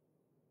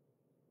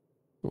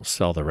 We'll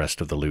sell the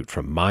rest of the loot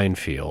from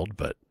Minefield,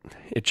 but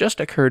it just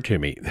occurred to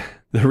me,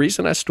 the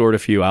reason I stored a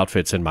few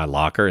outfits in my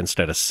locker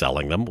instead of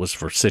selling them was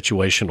for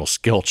situational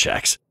skill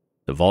checks.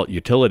 The Vault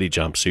Utility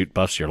Jumpsuit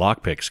buffs your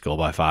lockpick skill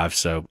by 5,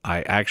 so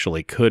I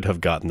actually could have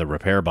gotten the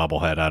repair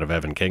bobblehead out of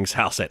Evan King's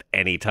house at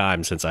any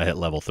time since I hit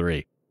level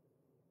 3.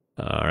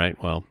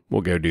 Alright, well,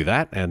 we'll go do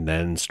that and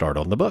then start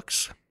on the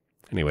books.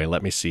 Anyway,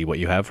 let me see what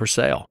you have for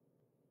sale.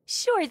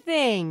 Sure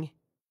thing.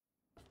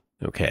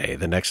 Okay,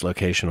 the next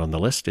location on the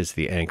list is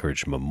the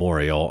Anchorage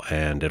Memorial,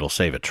 and it'll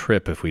save a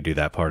trip if we do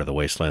that part of the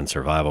Wasteland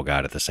Survival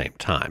Guide at the same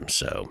time,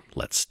 so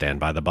let's stand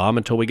by the bomb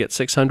until we get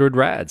 600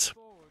 rads.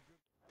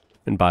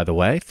 And by the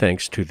way,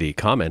 thanks to the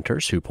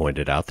commenters who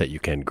pointed out that you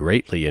can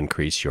greatly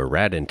increase your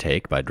rad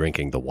intake by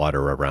drinking the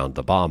water around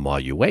the bomb while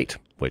you wait,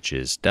 which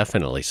is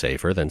definitely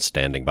safer than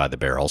standing by the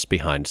barrels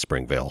behind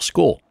Springvale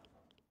School.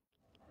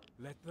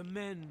 Let the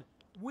men,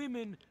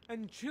 women,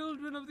 and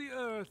children of the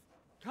earth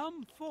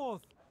come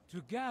forth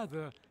to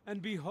gather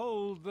and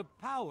behold the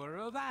power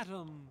of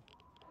Atom.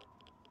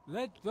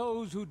 Let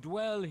those who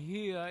dwell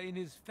here in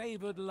his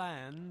favored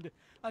land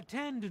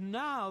attend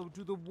now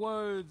to the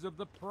words of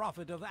the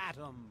prophet of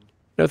Atom.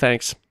 No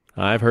thanks.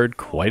 I've heard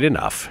quite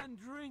enough.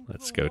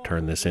 Let's go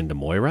turn this into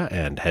Moira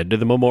and head to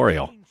the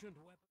memorial.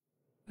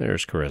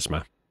 There's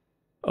Charisma.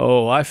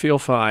 Oh, I feel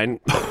fine.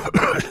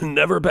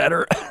 Never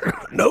better.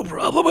 No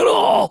problem at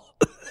all.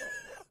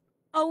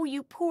 Oh,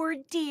 you poor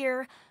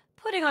dear.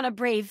 Putting on a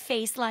brave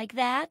face like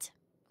that.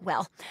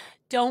 Well,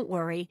 don't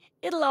worry.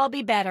 It'll all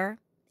be better.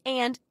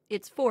 And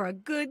it's for a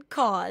good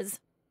cause.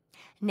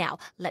 Now,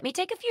 let me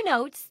take a few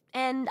notes,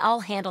 and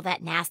I'll handle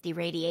that nasty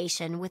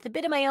radiation with a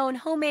bit of my own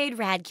homemade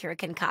Radcure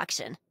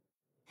concoction.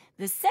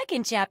 The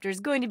second chapter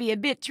is going to be a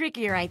bit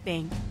trickier, I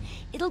think.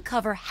 It'll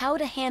cover how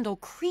to handle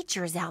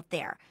creatures out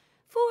there,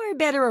 for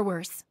better or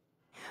worse.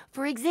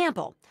 For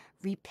example,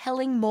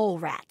 repelling mole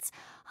rats,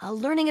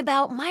 learning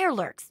about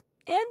mirelurks,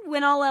 and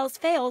when all else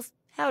fails,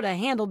 how to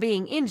handle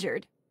being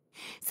injured.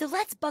 So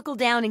let's buckle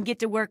down and get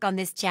to work on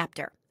this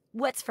chapter.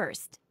 What's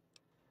first?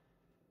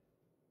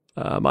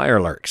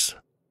 Mirelurks.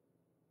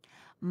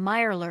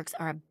 Mirelurks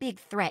are a big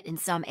threat in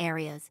some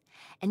areas,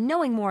 and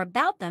knowing more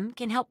about them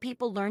can help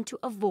people learn to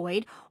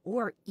avoid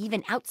or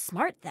even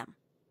outsmart them.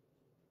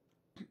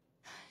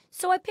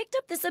 So I picked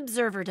up this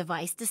observer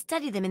device to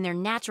study them in their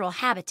natural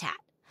habitat.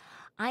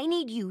 I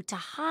need you to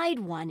hide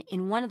one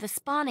in one of the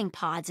spawning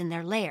pods in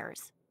their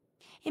lairs.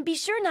 And be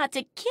sure not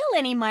to kill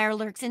any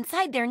Mirelurks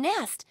inside their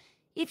nest.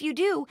 If you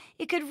do,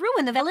 it could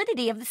ruin the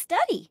validity of the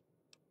study.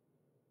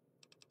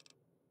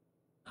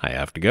 I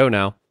have to go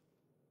now.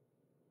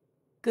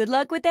 Good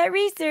luck with that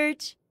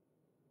research.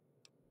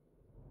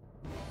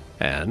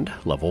 And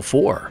level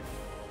 4.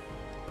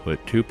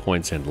 Put 2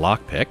 points in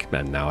lockpick,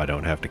 and now I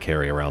don't have to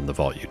carry around the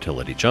Vault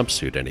Utility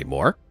jumpsuit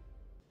anymore.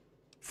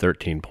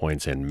 13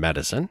 points in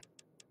medicine.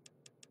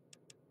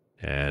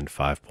 And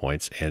 5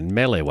 points in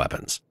melee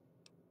weapons.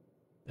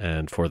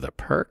 And for the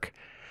perk,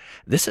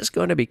 this is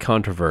going to be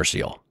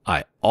controversial.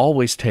 I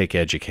always take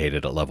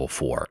Educated at level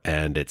 4,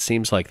 and it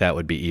seems like that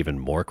would be even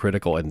more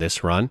critical in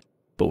this run.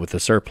 But with the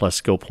surplus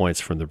skill points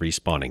from the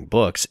respawning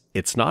books,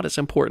 it's not as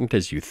important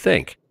as you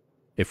think.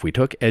 If we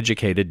took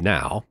Educated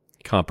now,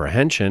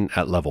 Comprehension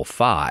at level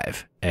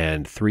 5,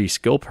 and 3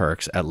 skill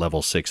perks at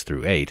level 6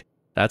 through 8,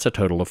 that's a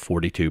total of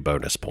 42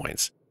 bonus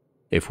points.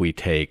 If we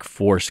take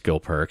 4 skill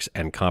perks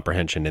and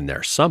Comprehension in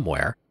there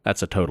somewhere,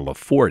 that's a total of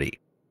 40.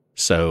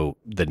 So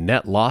the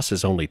net loss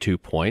is only 2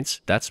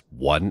 points. That's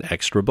 1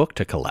 extra book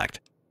to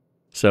collect.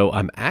 So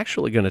I'm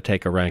actually going to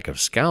take a rank of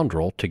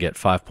Scoundrel to get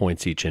 5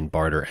 points each in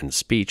Barter and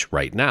Speech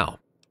right now.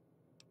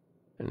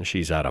 And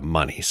she's out of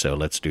money, so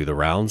let's do the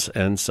rounds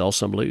and sell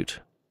some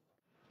loot.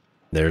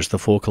 There's the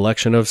full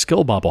collection of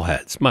skill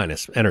bobbleheads,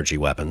 minus energy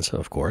weapons,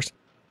 of course.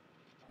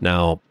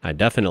 Now, I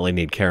definitely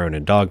need Karen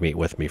and Dogmeat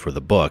with me for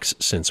the books,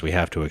 since we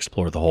have to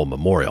explore the whole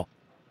memorial.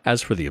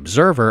 As for the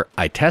Observer,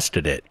 I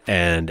tested it,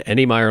 and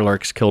any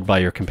Mirelurks killed by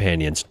your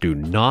companions do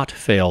not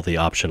fail the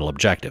optional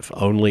objective,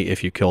 only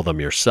if you kill them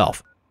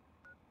yourself.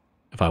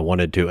 If I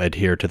wanted to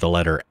adhere to the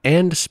letter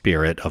and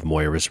spirit of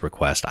Moira's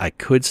request, I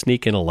could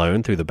sneak in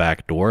alone through the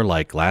back door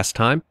like last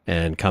time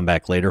and come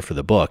back later for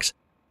the books,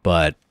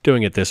 but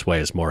doing it this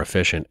way is more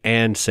efficient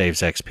and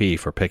saves XP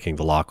for picking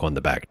the lock on the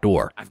back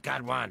door. I've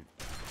got one.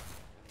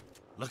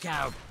 Look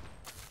out.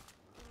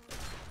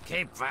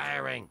 Keep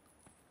firing.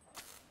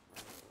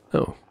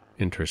 Oh,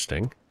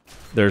 interesting.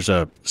 There's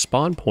a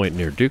spawn point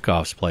near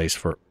Dukov's place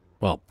for,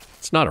 well,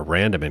 it's not a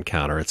random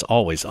encounter, it's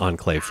always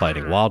Enclave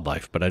fighting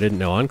wildlife, but I didn't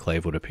know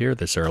Enclave would appear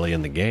this early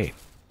in the game.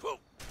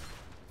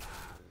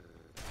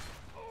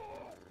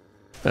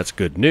 That's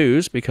good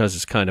news, because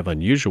it's kind of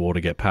unusual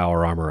to get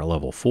power armor at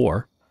level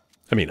 4.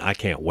 I mean, I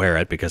can't wear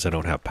it because I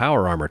don't have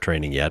power armor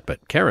training yet,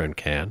 but Karen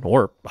can,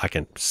 or I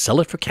can sell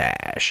it for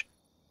cash.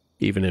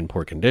 Even in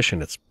poor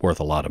condition, it's worth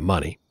a lot of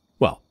money.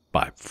 Well,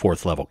 by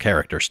 4th level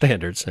character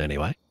standards,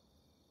 anyway.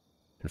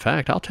 In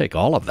fact, I'll take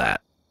all of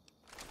that.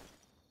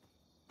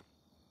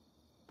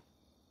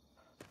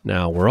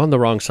 Now, we're on the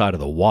wrong side of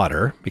the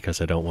water,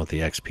 because I don't want the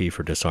XP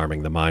for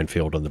disarming the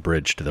minefield on the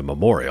bridge to the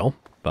memorial,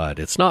 but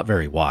it's not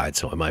very wide,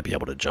 so I might be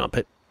able to jump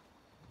it.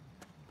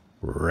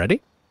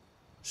 Ready?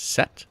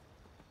 Set.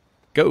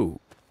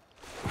 Go.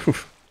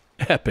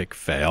 Epic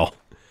fail.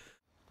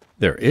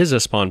 There is a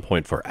spawn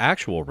point for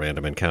actual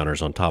random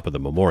encounters on top of the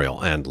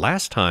memorial, and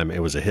last time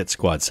it was a hit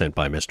squad sent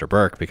by Mr.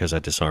 Burke because I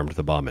disarmed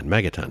the bomb in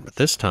Megaton, but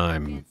this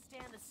time...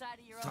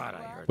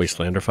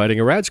 Wastelander fighting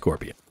a rad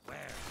scorpion.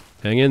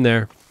 Hang in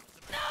there.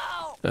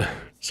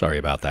 Sorry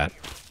about that.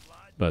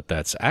 But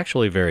that's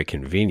actually very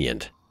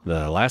convenient.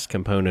 The last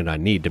component I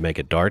need to make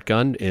a dart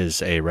gun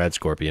is a rad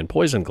scorpion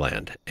poison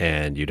gland,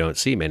 and you don't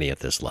see many at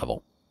this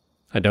level.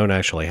 I don't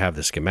actually have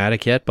the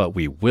schematic yet, but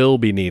we will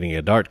be needing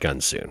a dart gun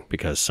soon,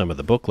 because some of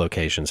the book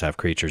locations have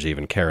creatures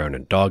even Charon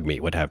and Dogmeat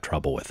would have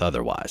trouble with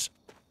otherwise.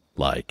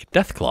 Like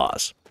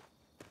Deathclaws.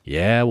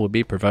 Yeah, we'll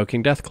be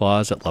provoking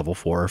Deathclaws at level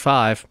 4 or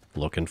 5.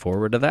 Looking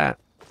forward to that.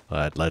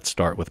 But let's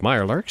start with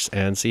Mirelurks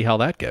and see how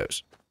that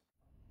goes.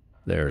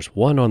 There's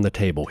one on the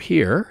table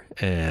here,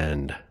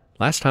 and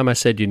last time I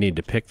said you need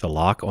to pick the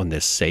lock on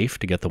this safe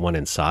to get the one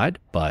inside,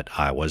 but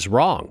I was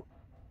wrong.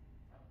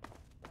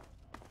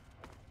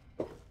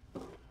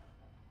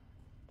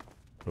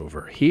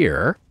 Over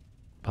here,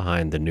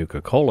 behind the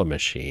Nuka-Cola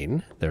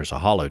machine, there's a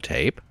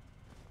holotape,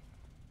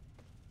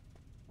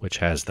 which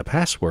has the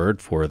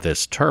password for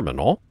this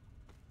terminal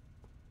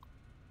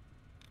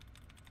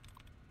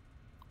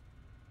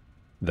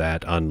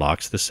that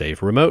unlocks the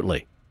safe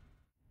remotely.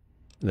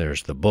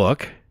 There's the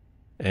book,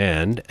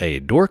 and a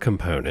door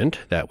component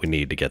that we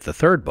need to get the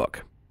third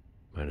book.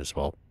 Might as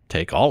well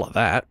take all of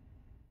that.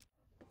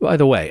 By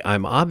the way,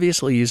 I'm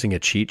obviously using a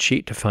cheat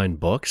sheet to find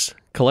books.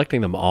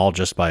 Collecting them all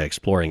just by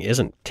exploring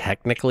isn't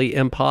technically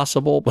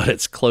impossible, but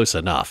it's close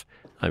enough.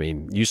 I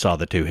mean, you saw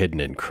the 2 hidden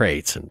in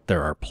crates, and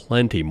there are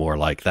plenty more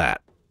like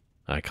that.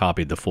 I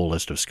copied the full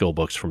list of skill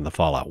books from the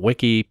Fallout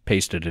Wiki,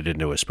 pasted it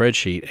into a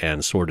spreadsheet,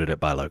 and sorted it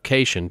by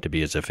location to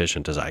be as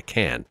efficient as I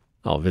can.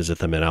 I'll visit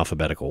them in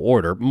alphabetical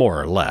order,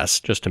 more or less,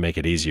 just to make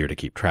it easier to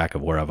keep track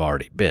of where I've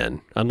already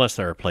been, unless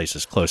there are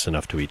places close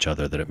enough to each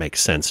other that it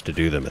makes sense to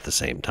do them at the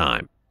same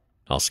time.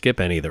 I'll skip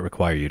any that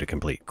require you to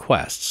complete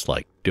quests,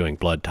 like doing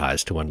blood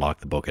ties to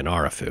unlock the book in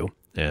Arafu,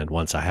 and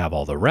once I have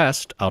all the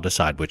rest, I'll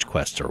decide which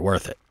quests are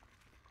worth it.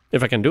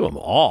 If I can do them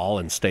all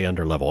and stay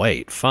under level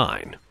 8,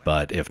 fine,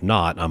 but if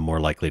not, I'm more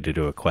likely to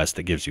do a quest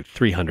that gives you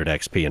 300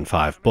 XP in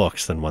 5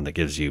 books than one that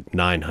gives you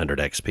 900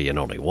 XP in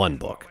only 1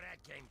 book.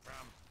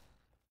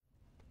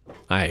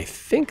 I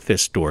think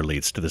this door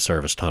leads to the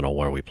service tunnel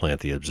where we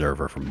plant the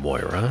observer from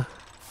Moira.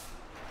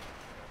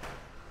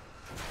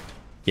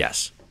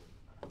 Yes.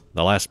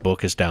 The last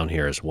book is down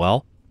here as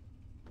well.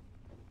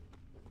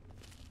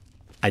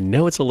 I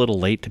know it's a little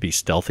late to be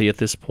stealthy at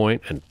this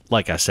point, and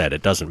like I said,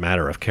 it doesn't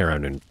matter if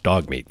Charon and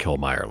Dogmeat kill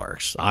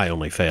Mirelurks. I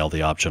only fail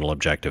the optional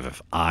objective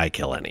if I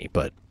kill any,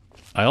 but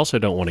I also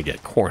don't want to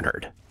get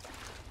cornered.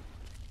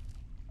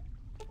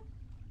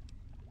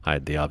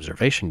 Hide the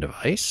observation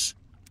device.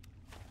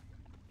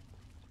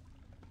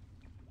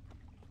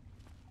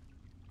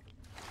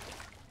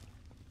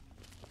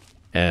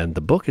 And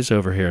the book is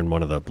over here in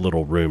one of the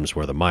little rooms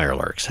where the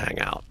Mirelurks hang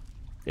out.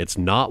 It's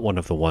not one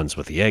of the ones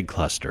with the egg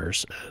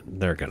clusters.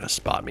 They're gonna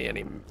spot me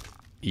any...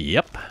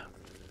 Yep.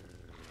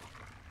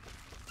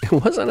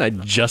 Wasn't I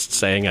just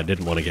saying I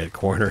didn't want to get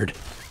cornered?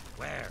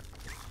 Where?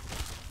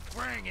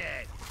 Bring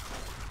it!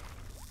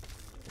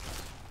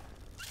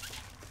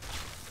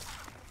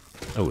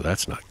 Oh,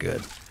 that's not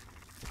good.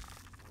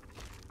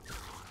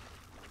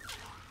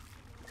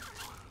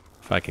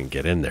 If I can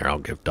get in there, I'll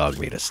give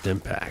Dogmeat a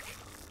stim pack.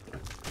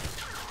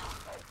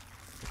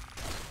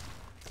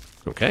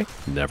 Okay,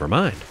 never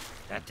mind.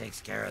 That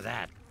takes care of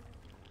that.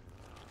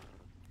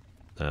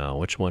 Now,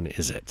 which one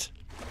is it?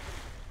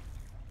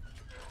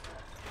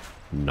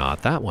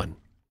 Not that one.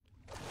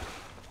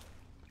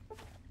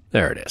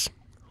 There it is.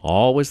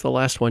 Always the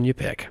last one you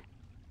pick.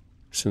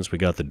 Since we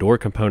got the door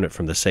component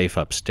from the safe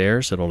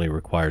upstairs, it only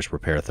requires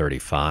repair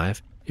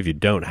 35. If you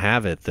don't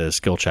have it, the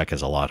skill check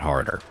is a lot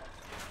harder.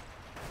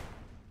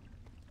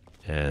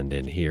 And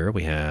in here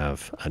we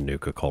have a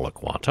Nuka-Cola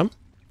Quantum,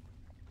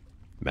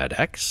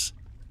 Med-X,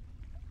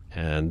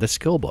 and the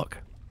skill book.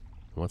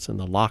 What's in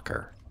the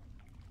locker?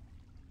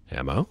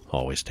 Ammo.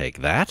 Always take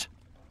that.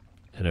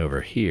 And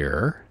over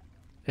here,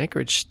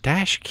 Anchorage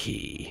Stash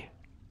Key.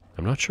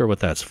 I'm not sure what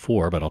that's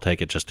for, but I'll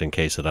take it just in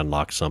case it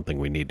unlocks something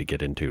we need to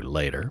get into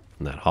later.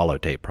 And that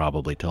holotape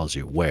probably tells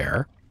you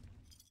where.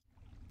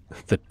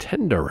 The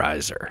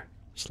Tenderizer.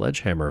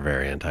 Sledgehammer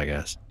variant, I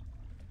guess.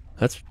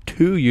 That's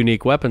 2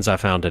 unique weapons I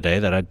found today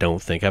that I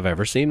don't think I've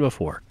ever seen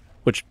before.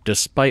 Which,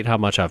 despite how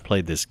much I've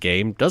played this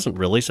game, doesn't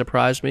really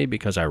surprise me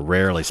because I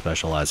rarely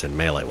specialize in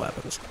melee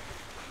weapons.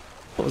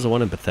 What was the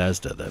one in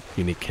Bethesda, the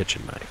unique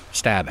kitchen knife?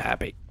 Stab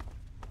Happy.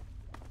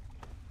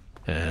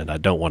 And I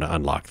don't want to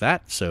unlock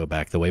that, so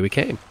back the way we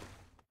came.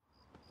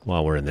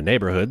 While we're in the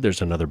neighborhood,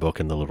 there's another book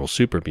in the little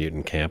super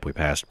mutant camp we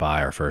passed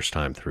by our first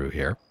time through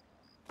here.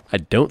 I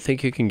don't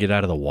think you can get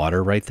out of the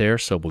water right there,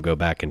 so we'll go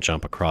back and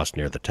jump across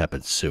near the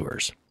tepid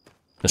sewers.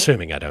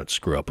 Assuming I don't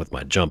screw up with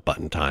my jump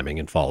button timing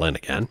and fall in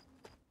again.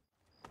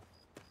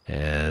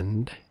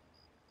 And...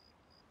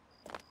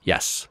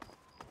 yes.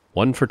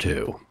 1 for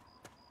 2.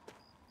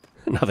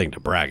 Nothing to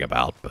brag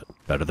about, but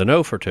better than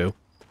 0 for 2.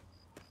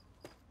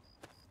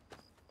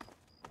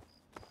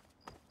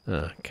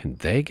 Can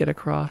they get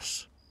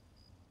across?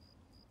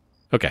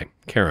 Okay,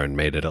 Karen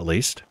made it at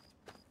least.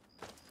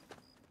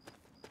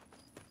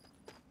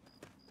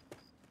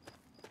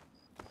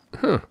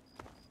 Huh.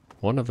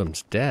 One of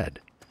them's dead.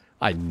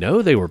 I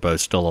know they were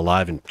both still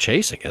alive and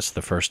chasing us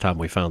the first time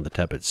we found the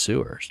tepid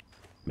sewers.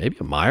 Maybe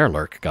a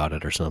Mirelurk got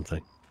it or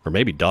something. Or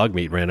maybe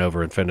Dogmeat ran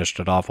over and finished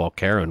it off while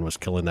Karen was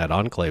killing that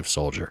Enclave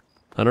soldier.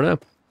 I don't know.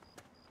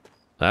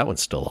 that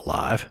one's still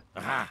alive.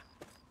 Aha!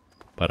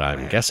 But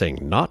I'm guessing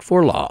not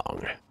for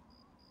long.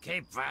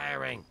 Keep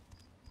firing.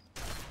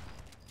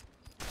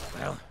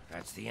 Well,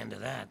 that's the end of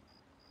that.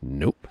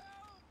 Nope.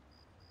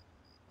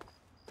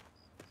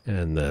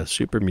 And the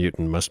super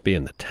mutant must be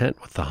in the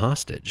tent with the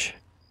hostage.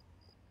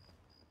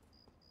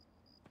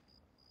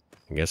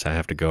 I guess I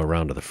have to go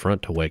around to the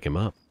front to wake him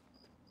up.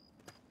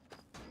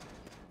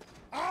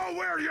 I'll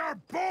wear your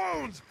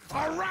bones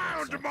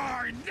around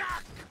my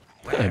neck!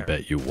 I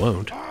bet you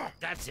won't.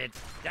 That's it.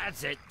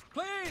 That's it.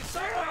 Please,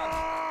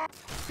 someone!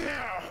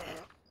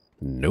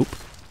 Nope.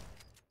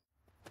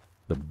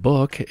 The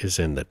book is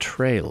in the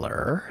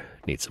trailer.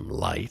 Need some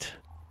light.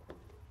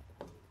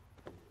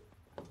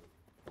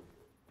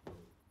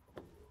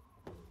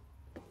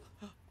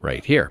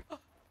 Right here.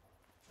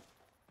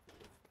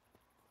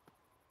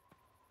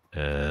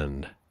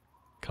 And a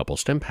couple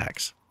stim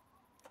packs.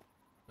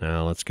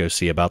 Now let's go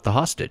see about the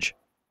hostage.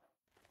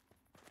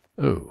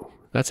 Oh,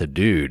 that's a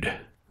dude.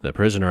 The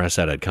prisoner I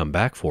said I'd come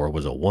back for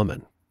was a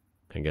woman.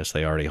 I guess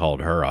they already hauled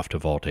her off to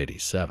Vault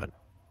 87.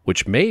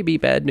 Which may be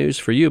bad news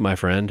for you, my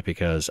friend,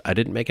 because I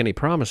didn't make any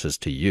promises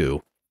to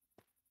you.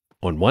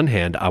 On one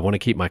hand, I want to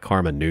keep my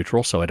karma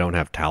neutral so I don't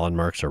have Talon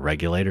mercs or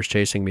regulators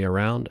chasing me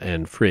around,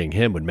 and freeing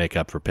him would make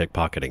up for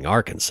pickpocketing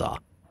Arkansas.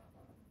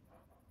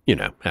 You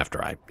know,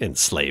 after I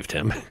enslaved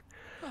him.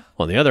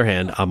 On the other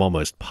hand, I'm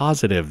almost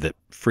positive that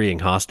freeing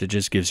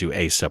hostages gives you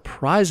a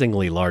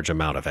surprisingly large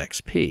amount of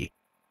XP.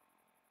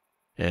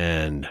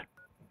 And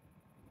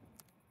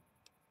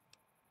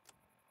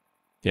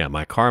yeah,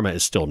 my karma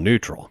is still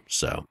neutral,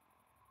 so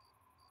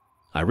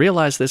I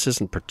realize this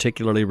isn't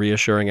particularly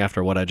reassuring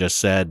after what I just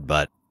said,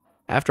 but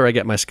after I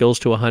get my skills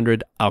to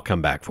 100, I'll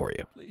come back for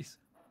you. Please.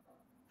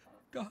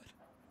 God.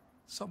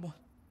 Someone.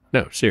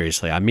 No,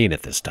 seriously, I mean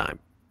it this time.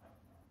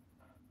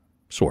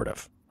 Sort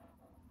of.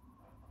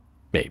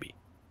 Maybe.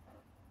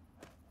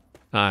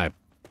 I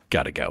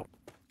gotta go.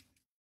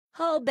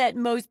 I'll bet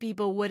most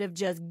people would have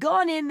just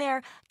gone in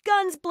there,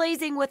 guns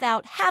blazing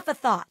without half a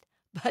thought.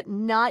 But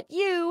not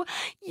you.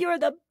 You're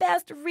the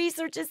best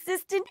research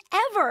assistant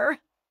ever.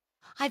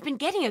 I've been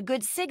getting a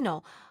good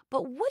signal,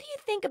 but what do you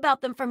think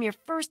about them from your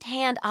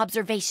first-hand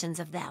observations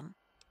of them?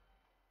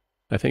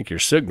 I think your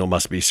signal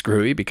must be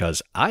screwy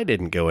because I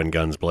didn't go in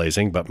guns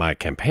blazing, but my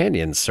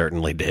companions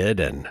certainly did,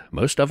 and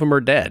most of them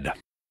are dead.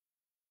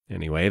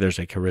 Anyway, there's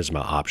a charisma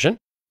option.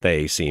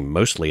 They seem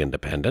mostly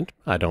independent.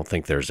 I don't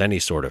think there's any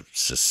sort of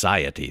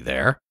society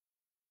there.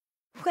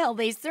 Well,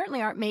 they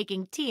certainly aren't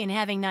making tea and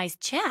having nice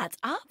chats,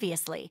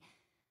 obviously.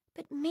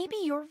 But maybe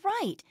you're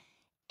right.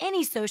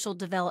 Any social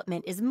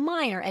development is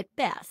minor at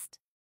best.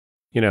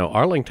 You know,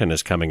 Arlington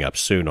is coming up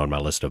soon on my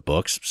list of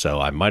books, so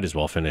I might as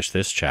well finish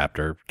this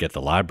chapter, get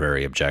the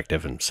library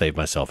objective, and save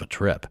myself a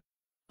trip.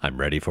 I'm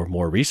ready for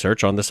more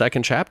research on the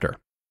second chapter.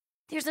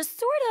 There's a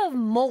sort of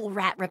mole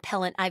rat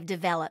repellent I've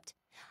developed.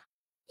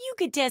 You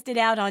could test it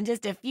out on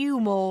just a few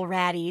mole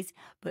ratties,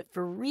 but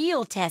for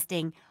real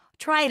testing,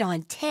 try it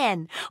on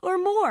 10 or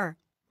more.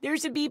 There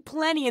should be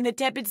plenty in the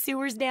tepid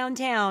sewers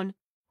downtown.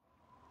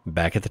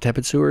 Back at the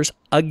tepid sewers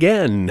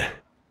again.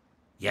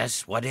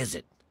 Yes, what is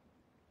it?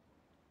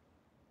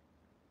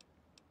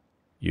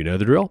 You know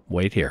the drill.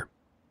 Wait here.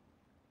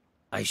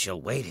 I shall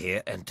wait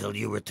here until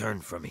you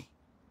return for me.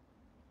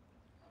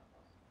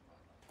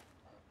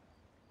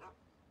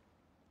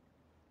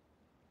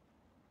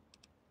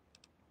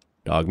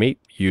 Dog meat,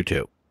 you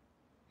too.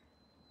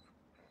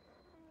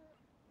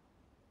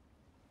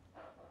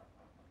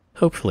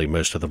 Hopefully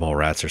most of the mole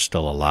rats are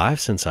still alive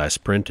since I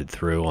sprinted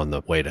through on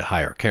the way to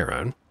hire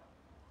Charon.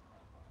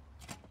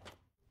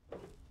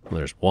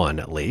 There's one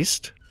at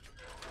least.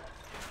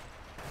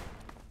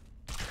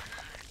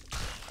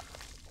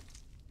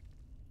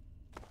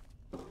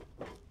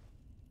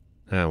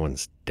 That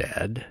one's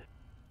dead.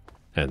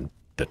 And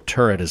the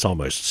turret is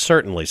almost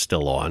certainly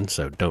still on,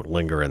 so don't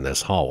linger in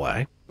this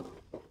hallway.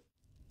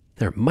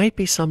 There might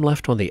be some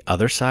left on the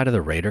other side of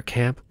the raider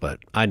camp, but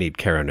I need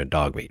Charon and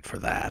Dogmeat for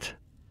that.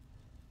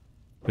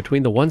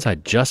 Between the ones I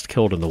just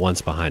killed and the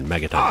ones behind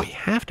Megaton, we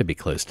have to be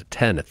close to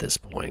 10 at this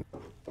point.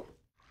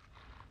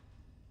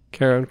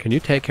 Charon, can you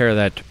take care of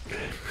that?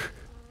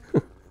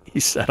 He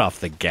set off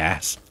the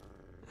gas.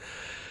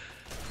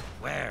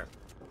 Where?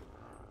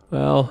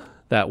 Well,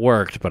 that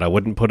worked, but I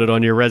wouldn't put it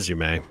on your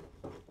resume.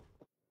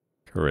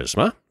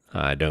 Charisma?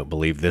 I don't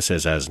believe this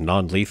is as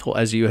non-lethal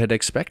as you had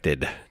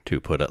expected,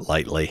 to put it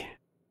lightly.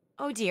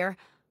 Oh dear.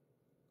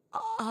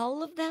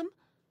 All of them?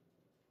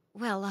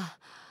 Well,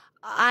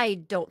 I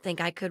don't think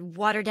I could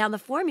water down the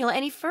formula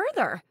any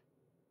further.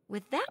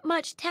 With that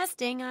much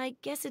testing, I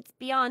guess it's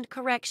beyond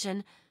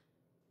correction.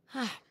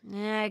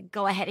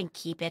 Go ahead and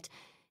keep it.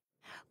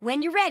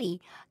 When you're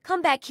ready,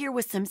 come back here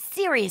with some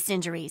serious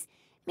injuries,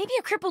 maybe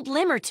a crippled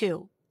limb or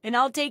two, and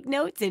I'll take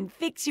notes and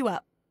fix you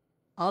up.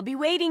 I'll be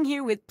waiting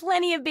here with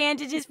plenty of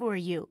bandages for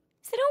you,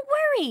 so don't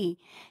worry.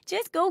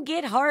 Just go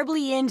get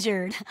horribly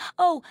injured.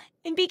 Oh,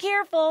 and be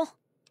careful.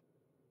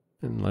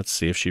 And let's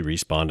see if she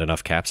respawned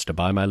enough caps to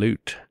buy my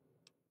loot.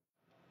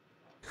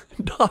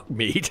 Dog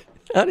meat?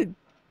 How did...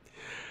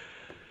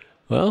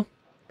 Well,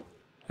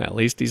 At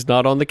least he's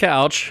not on the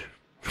couch.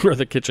 Or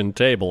the kitchen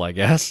table, I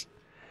guess.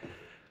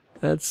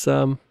 That's,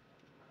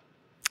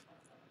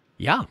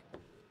 yeah.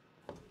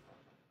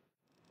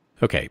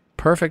 Okay,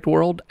 perfect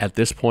world. At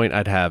this point,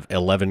 I'd have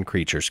 11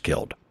 creatures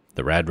killed.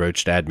 The Rad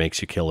Roach Dad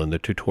makes you kill in the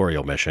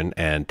tutorial mission,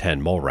 and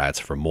 10 mole rats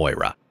from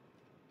Moira.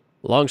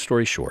 Long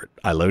story short,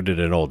 I loaded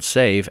an old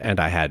save, and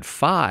I had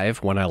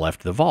 5 when I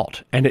left the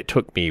vault, and it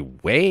took me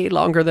way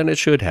longer than it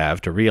should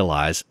have to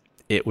realize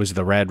it was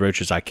the Rad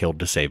Roaches I killed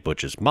to save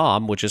Butch's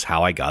mom, which is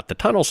how I got the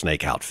Tunnel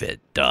Snake outfit,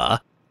 duh.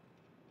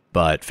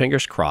 But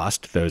fingers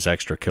crossed, those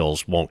extra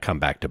kills won't come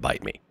back to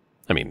bite me.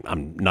 I mean,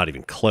 I'm not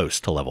even close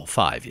to level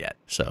 5 yet,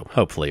 so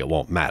hopefully it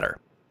won't matter.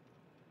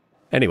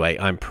 Anyway,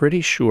 I'm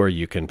pretty sure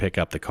you can pick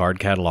up the card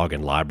catalog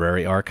and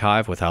library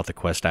archive without the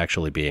quest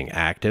actually being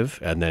active,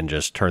 and then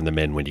just turn them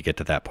in when you get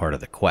to that part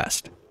of the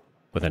quest.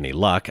 With any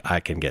luck, I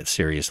can get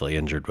seriously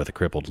injured with a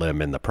crippled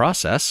limb in the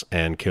process,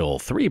 and kill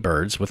 3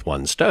 birds with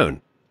 1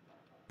 stone.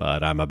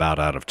 But I'm about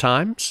out of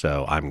time,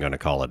 so I'm going to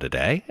call it a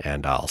day,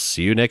 and I'll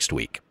see you next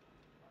week.